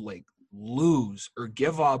how to like lose or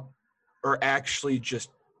give up or actually just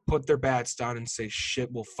put their bats down and say,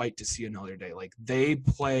 shit, we'll fight to see another day. Like they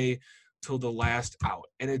play till the last out.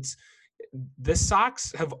 And the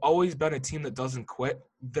Sox have always been a team that doesn't quit.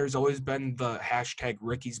 There's always been the hashtag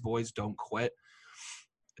Ricky's boys don't quit.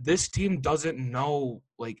 This team doesn't know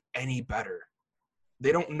like any better.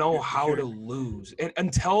 They don't know how to lose. And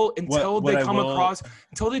until they come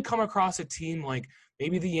across a team like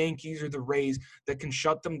maybe the Yankees or the Rays that can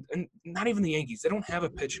shut them, and not even the Yankees. They don't have a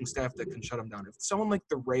pitching staff that can shut them down. If someone like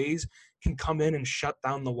the Rays can come in and shut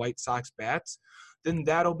down the White Sox bats, then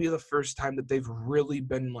that'll be the first time that they've really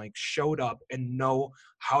been like showed up and know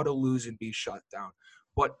how to lose and be shut down.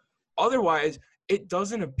 But otherwise, it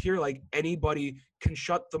doesn't appear like anybody can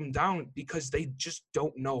shut them down because they just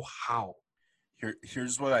don't know how.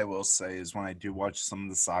 Here's what I will say is when I do watch some of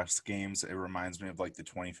the Sox games, it reminds me of like the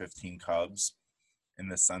 2015 Cubs in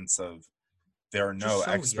the sense of there are no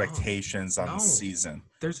expectations on the season.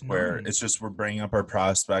 There's where none. It's just we're bringing up our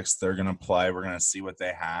prospects. They're going to play. We're going to see what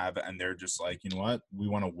they have. And they're just like, you know what? We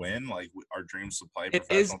want to win. Like our dreams to play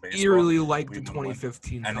professional baseball. It is eerily like the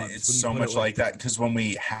 2015 and Cubs. It's so much like that because when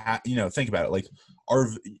we have, think about it. Like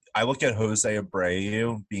I look at Jose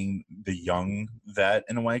Abreu being the young vet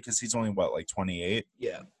in a way because he's only, 28?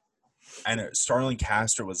 Yeah. And Starlin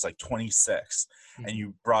Castro was like 26. Mm-hmm. And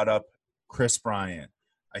you brought up Chris Bryant.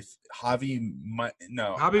 Javi might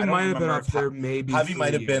have been up there maybe. Javi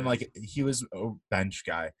might have been like he was a bench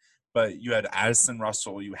guy, but you had Addison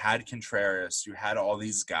Russell, you had Contreras, you had all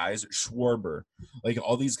these guys, Schwarber, like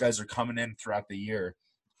all these guys are coming in throughout the year,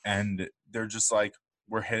 and they're just like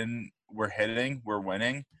we're hitting, we're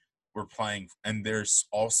winning, we're playing, and there's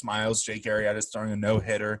all smiles. Jake Arrieta's throwing a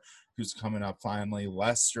no-hitter. Who's coming up finally?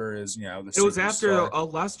 Lester is, it was after a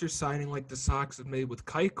Lester signing like the Sox have made with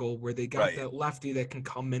Keuchel, where they got that lefty that can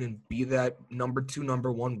come in and be that number 2,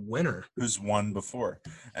 number 1 winner. Who's won before.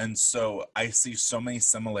 And so I see so many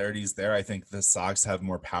similarities there. I think the Sox have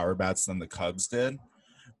more power bats than the Cubs did.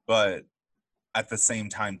 But at the same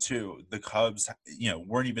time, too, the Cubs,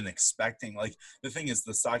 weren't even expecting. Like, the thing is,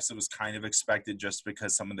 the Sox, it was kind of expected just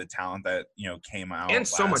because some of the talent that, came out. And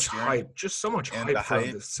so much hype. Just so much hype for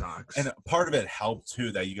the Sox. And part of it helped,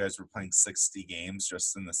 too, that you guys were playing 60 games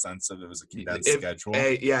just in the sense of it was a condensed schedule.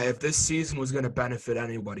 If this season was going to benefit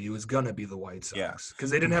anybody, it was going to be the White Sox.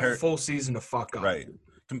 Because they didn't have a full season to fuck up. Right.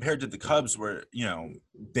 compared to the Cubs where,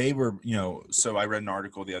 they were, so I read an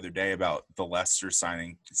article the other day about the Lester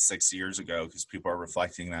signing 6 years ago, because people are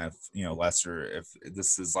reflecting that, Lester, if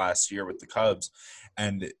this is last year with the Cubs,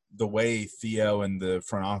 and the way Theo and the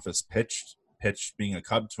front office pitched being a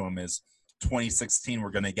Cub to him is 2016, we're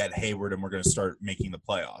going to get Hayward and we're going to start making the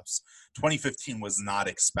playoffs. 2015 was not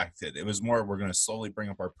expected. It was more, we're going to slowly bring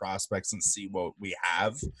up our prospects and see what we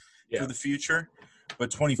have for the future. But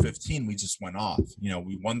 2015, we just went off.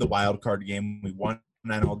 We won the wild card game. We won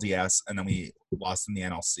NLDS, and then we lost in the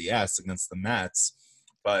NLCS against the Mets.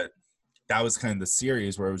 But that was kind of the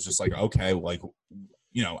series where it was just like, okay, like,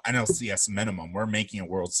 NLCS minimum. We're making a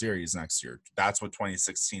World Series next year. That's what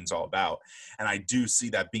 2016 is all about. And I do see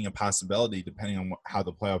that being a possibility depending on how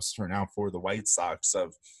the playoffs turn out for the White Sox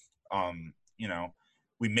of,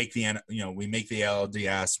 we make the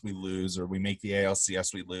ALDS, we lose, or we make the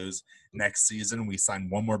ALCS, we lose. Next season, we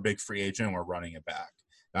sign one more big free agent, and we're running it back.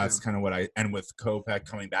 That's kind of what and with Kopech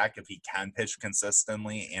coming back, if he can pitch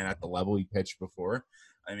consistently and at the level he pitched before,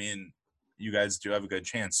 I mean, you guys do have a good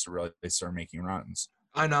chance to really start making runs.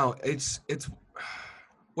 I know it's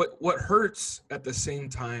what hurts at the same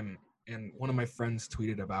time, and one of my friends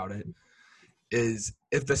tweeted about it, is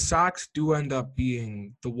if the Sox do end up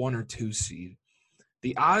being the 1 or 2 seed,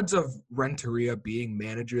 the odds of Renteria being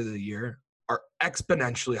manager of the year are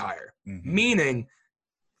exponentially higher, meaning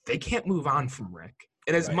they can't move on from Rick.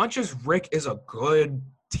 And as much as Rick is a good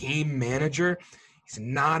team manager, he's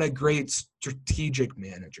not a great strategic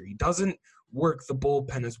manager. He doesn't work the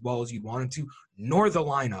bullpen as well as you'd want him to, nor the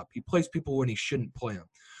lineup. He plays people when he shouldn't play them.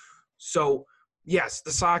 So, yes,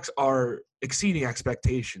 the Sox are exceeding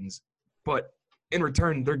expectations, but in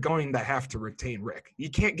return, they're going to have to retain Rick. You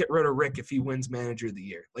can't get rid of Rick if he wins manager of the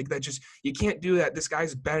year. Like that you can't do that. This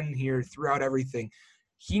guy's been here throughout everything.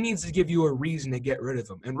 He needs to give you a reason to get rid of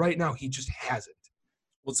him. And right now, he just hasn't.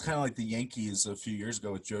 Well, it's kind of like the Yankees a few years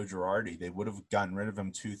ago with Joe Girardi. They would have gotten rid of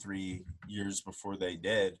him 2-3 years before they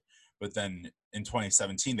did. But then in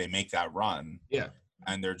 2017, they make that run. Yeah.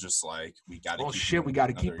 And they're just like, we got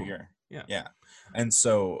to keep him. Year. Yeah. And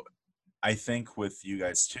so I think with you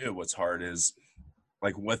guys too, what's hard is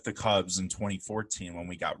like with the Cubs in 2014, when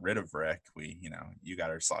we got rid of Rick, you got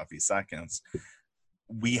our sloppy seconds.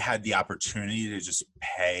 We had the opportunity to just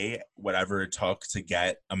pay whatever it took to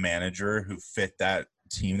get a manager who fit that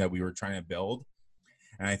team that we were trying to build.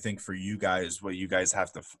 And I think for you guys, what you guys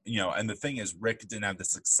have to, and the thing is, Rick didn't have the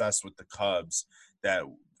success with the Cubs that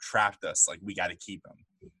trapped us. Like, we got to keep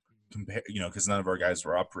him, because none of our guys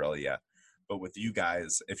were up really yet. But with you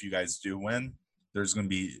guys, if you guys do win, there's going to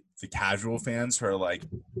be the casual fans who are like,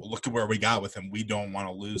 look at where we got with him. We don't want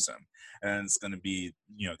to lose him. And it's going to be,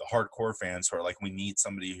 the hardcore fans who are like, we need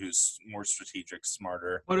somebody who's more strategic,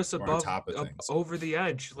 smarter, put us above, top of things. Over the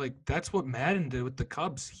edge. Like, that's what Madden did with the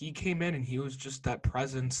Cubs. He came in and he was just that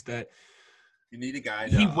presence that you need a guy.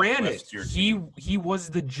 He ran it. He was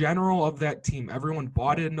the general of that team. Everyone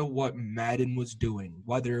bought into what Madden was doing,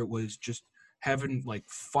 whether it was just having like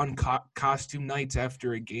fun costume nights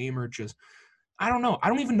after a game or just, I don't know. I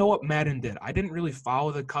don't even know what Madden did. I didn't really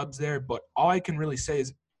follow the Cubs there, but all I can really say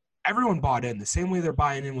is everyone bought in. The same way they're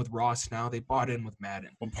buying in with Ross now, they bought in with Madden.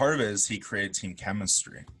 Well, part of it is he created team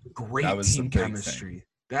chemistry. Great team chemistry.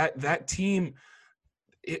 That team,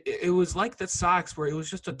 it was like the Sox where it was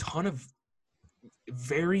just a ton of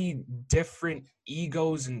very different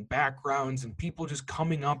egos and backgrounds and people just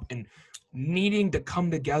coming up and needing to come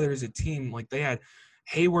together as a team. Like they had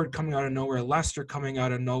Hayward coming out of nowhere, Lester coming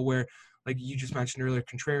out of nowhere. Like you just mentioned earlier,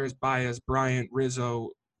 Contreras, Baez, Bryant,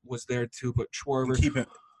 Rizzo was there too, but Schwarber.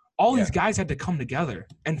 All these guys had to come together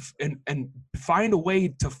and find a way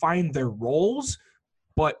to find their roles,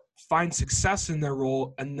 but find success in their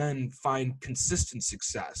role and then find consistent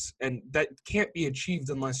success. And that can't be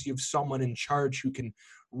achieved unless you have someone in charge who can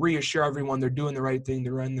reassure everyone they're doing the right thing,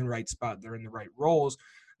 they're in the right spot, they're in the right roles.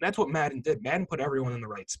 And that's what Madden did. Madden put everyone in the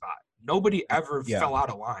right spot. Nobody ever fell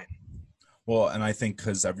out of line. Well, and I think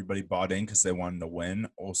because everybody bought in because they wanted to win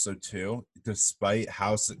also too, despite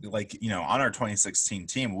how, like, on our 2016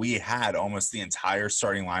 team, we had almost the entire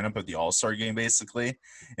starting lineup of the All-Star game basically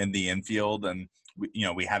in the infield. And,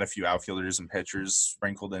 we had a few outfielders and pitchers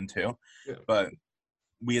sprinkled in too. Yeah. But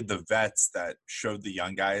we had the vets that showed the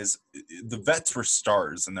young guys. The vets were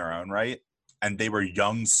stars in their own right. And they were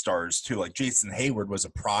young stars too. Like Jason Hayward was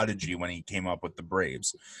a prodigy when he came up with the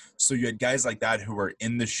Braves. So you had guys like that who were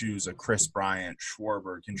in the shoes of Chris Bryant,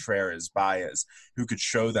 Schwarber, Contreras, Baez, who could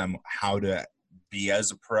show them how to be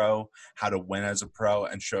as a pro, how to win as a pro,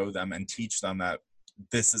 and show them and teach them that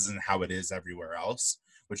this isn't how it is everywhere else,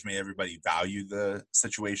 which made everybody value the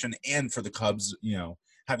situation. And for the Cubs,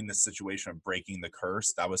 having the situation of breaking the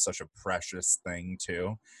curse, that was such a precious thing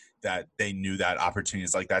too, that they knew that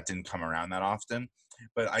opportunities like that didn't come around that often.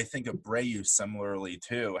 But I think Abreu similarly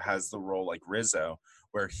too has the role like Rizzo,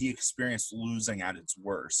 where he experienced losing at its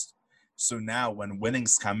worst. So now when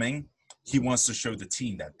winning's coming, he wants to show the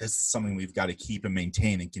team that this is something we've got to keep and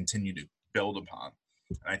maintain and continue to build upon.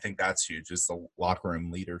 And I think that's huge, is the locker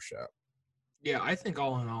room leadership. Yeah, I think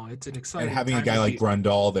all in all, it's an exciting and having time a guy like be,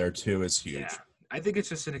 Grandal there too is huge. Yeah, I think it's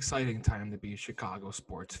just an exciting time to be a Chicago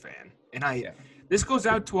sports fan. And this goes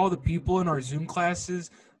out to all the people in our Zoom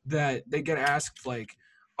classes that they get asked like,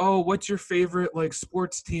 "Oh, what's your favorite like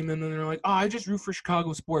sports team?" And then they're like, "Oh, I just root for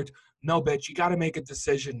Chicago sports." No, bitch, you got to make a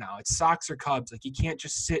decision now. It's Sox or Cubs. Like you can't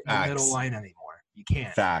just sit in the middle line anymore. You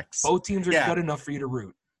can't. Facts. Both teams are good enough for you to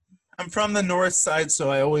root. I'm from the north side, so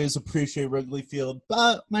I always appreciate Wrigley Field,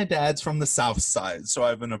 but my dad's from the south side, so I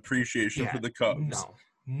have an appreciation for the Cubs.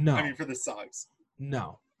 No. I mean, for the Sox.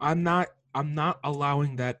 No, I'm not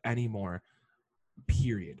allowing that anymore,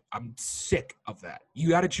 period. I'm sick of that. You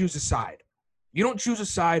got to choose a side. You don't choose a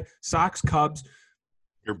side, Sox, Cubs,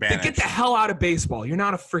 you're banished. Get the hell out of baseball. You're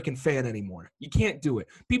not a freaking fan anymore. You can't do it.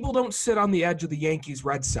 People don't sit on the edge of the Yankees,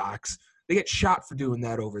 Red Sox. They get shot for doing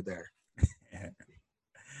that over there.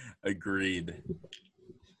 Agreed.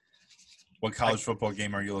 What college football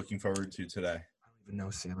game are you looking forward to today? I don't even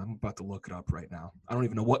know, Sam. I'm about to look it up right now. I don't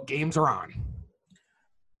even know what games are on.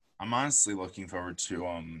 I'm honestly looking forward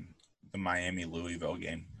to the Miami-Louisville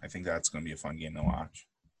game. I think that's going to be a fun game to watch.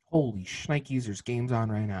 Holy shnikes, there's games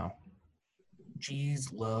on right now.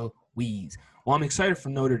 Jeez Louise. Well, I'm excited for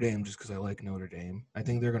Notre Dame just because I like Notre Dame. I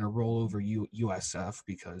think they're going to roll over USF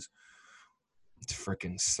because it's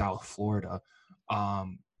freaking South Florida.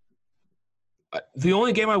 The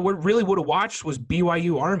only game I really would have watched was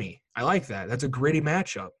BYU Army. I like that. That's a gritty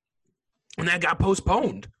matchup. And that got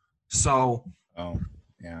postponed. So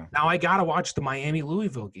yeah. Now I got to watch the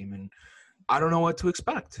Miami-Louisville game, and I don't know what to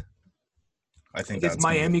expect. I think is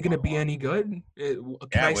Miami going to be any good?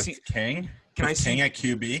 King at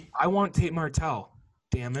QB? I want Tate Martell.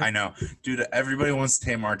 Damn it. I know. Dude, everybody wants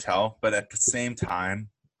Tate Martell, but at the same time,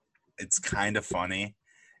 it's kind of funny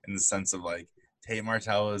in the sense of like, Tate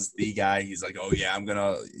Martell is the guy. He's like, oh, yeah, I'm going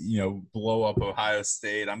to, blow up Ohio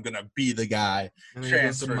State. I'm going to be the guy. And then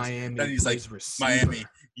transfers. He goes to Miami. Then he's like, receiver. Miami,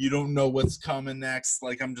 you don't know what's coming next.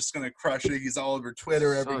 Like, I'm just going to crush it. He's all over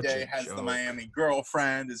Twitter every day. Has the Miami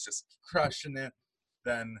girlfriend. Is just crushing it.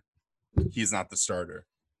 Then he's not the starter.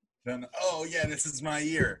 Then, oh, yeah, this is my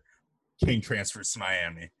year. King transfers to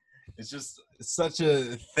Miami. It's such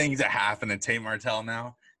a thing to happen to Tate Martell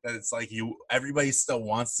now. That it's like everybody still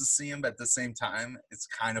wants to see him, but at the same time, it's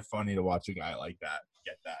kind of funny to watch a guy like that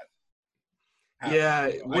get that.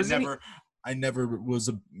 I never was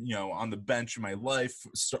on the bench in my life.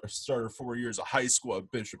 Started 4 years of high school at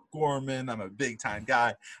Bishop Gorman. I'm a big time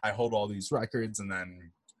guy. I hold all these records, and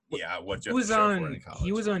then what you have to show for it in college.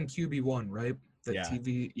 He was on QB1, right? The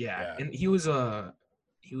TV, and he was a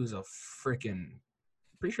freaking.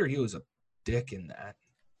 Pretty sure he was a dick in that.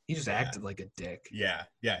 He just acted like a dick. Yeah,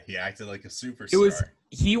 he acted like a superstar.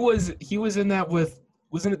 He was in that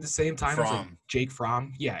wasn't it the same time as like Jake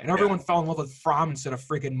Fromm? Yeah, and everyone fell in love with Fromm instead of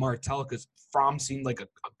freaking Martell because Fromm seemed like a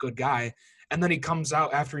good guy. And then he comes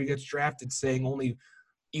out after he gets drafted saying only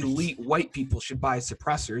elite white people should buy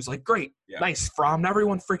suppressors. Like, great, nice, Fromm.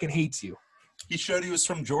 Everyone freaking hates you. He showed he was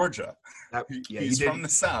from Georgia. He's from the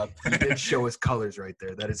South. He did show his colors right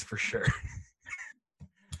there. That is for sure.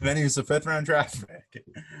 Then he was a 5th-round draft pick.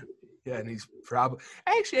 Yeah, and he's probably –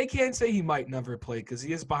 actually, I can't say he might never play because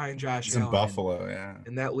he is behind Josh Allen. He's in Buffalo, yeah.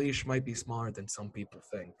 And that leash might be smaller than some people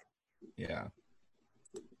think. Yeah.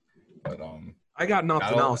 But I got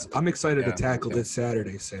nothing else. I'm excited to tackle this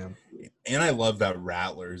Saturday, Sam. And I love that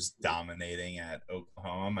Rattlers dominating at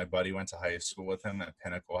Oklahoma. My buddy went to high school with him at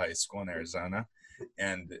Pinnacle High School in Arizona.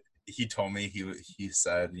 And he told me, he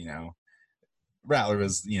said, Rattler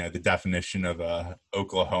was, the definition of a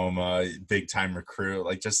Oklahoma big-time recruit,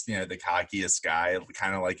 like just, the cockiest guy,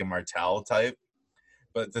 kind of like a Martell type.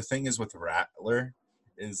 But the thing is with Rattler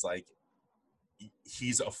is, like,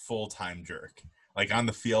 he's a full-time jerk. Like, on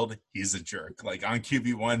the field, he's a jerk. Like, on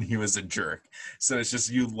QB1, he was a jerk. So it's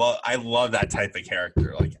just I love that type of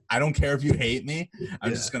character. Like, I don't care if you hate me. I'm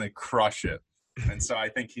just going to crush it. And so I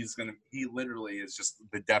think he literally is just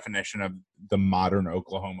the definition of the modern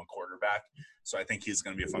Oklahoma quarterback. So I think he's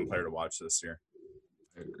going to be a fun player to watch this year.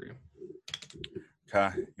 I agree.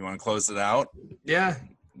 Okay. You want to close it out? Yeah.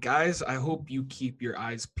 Guys, I hope you keep your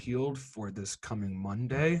eyes peeled for this coming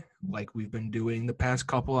Monday. Like we've been doing the past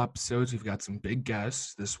couple episodes, we've got some big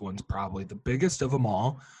guests. This one's probably the biggest of them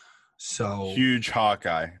all. So huge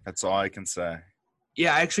Hawkeye. That's all I can say.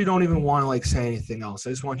 Yeah, I actually don't even want to like say anything else.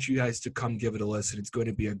 I just want you guys to come give it a listen. It's going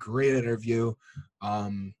to be a great interview.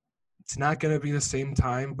 It's not going to be the same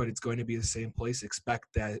time, but it's going to be the same place. Expect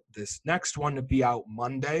that this next one to be out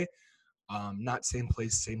Monday. Not same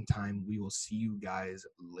place, same time. We will see you guys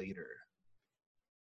later.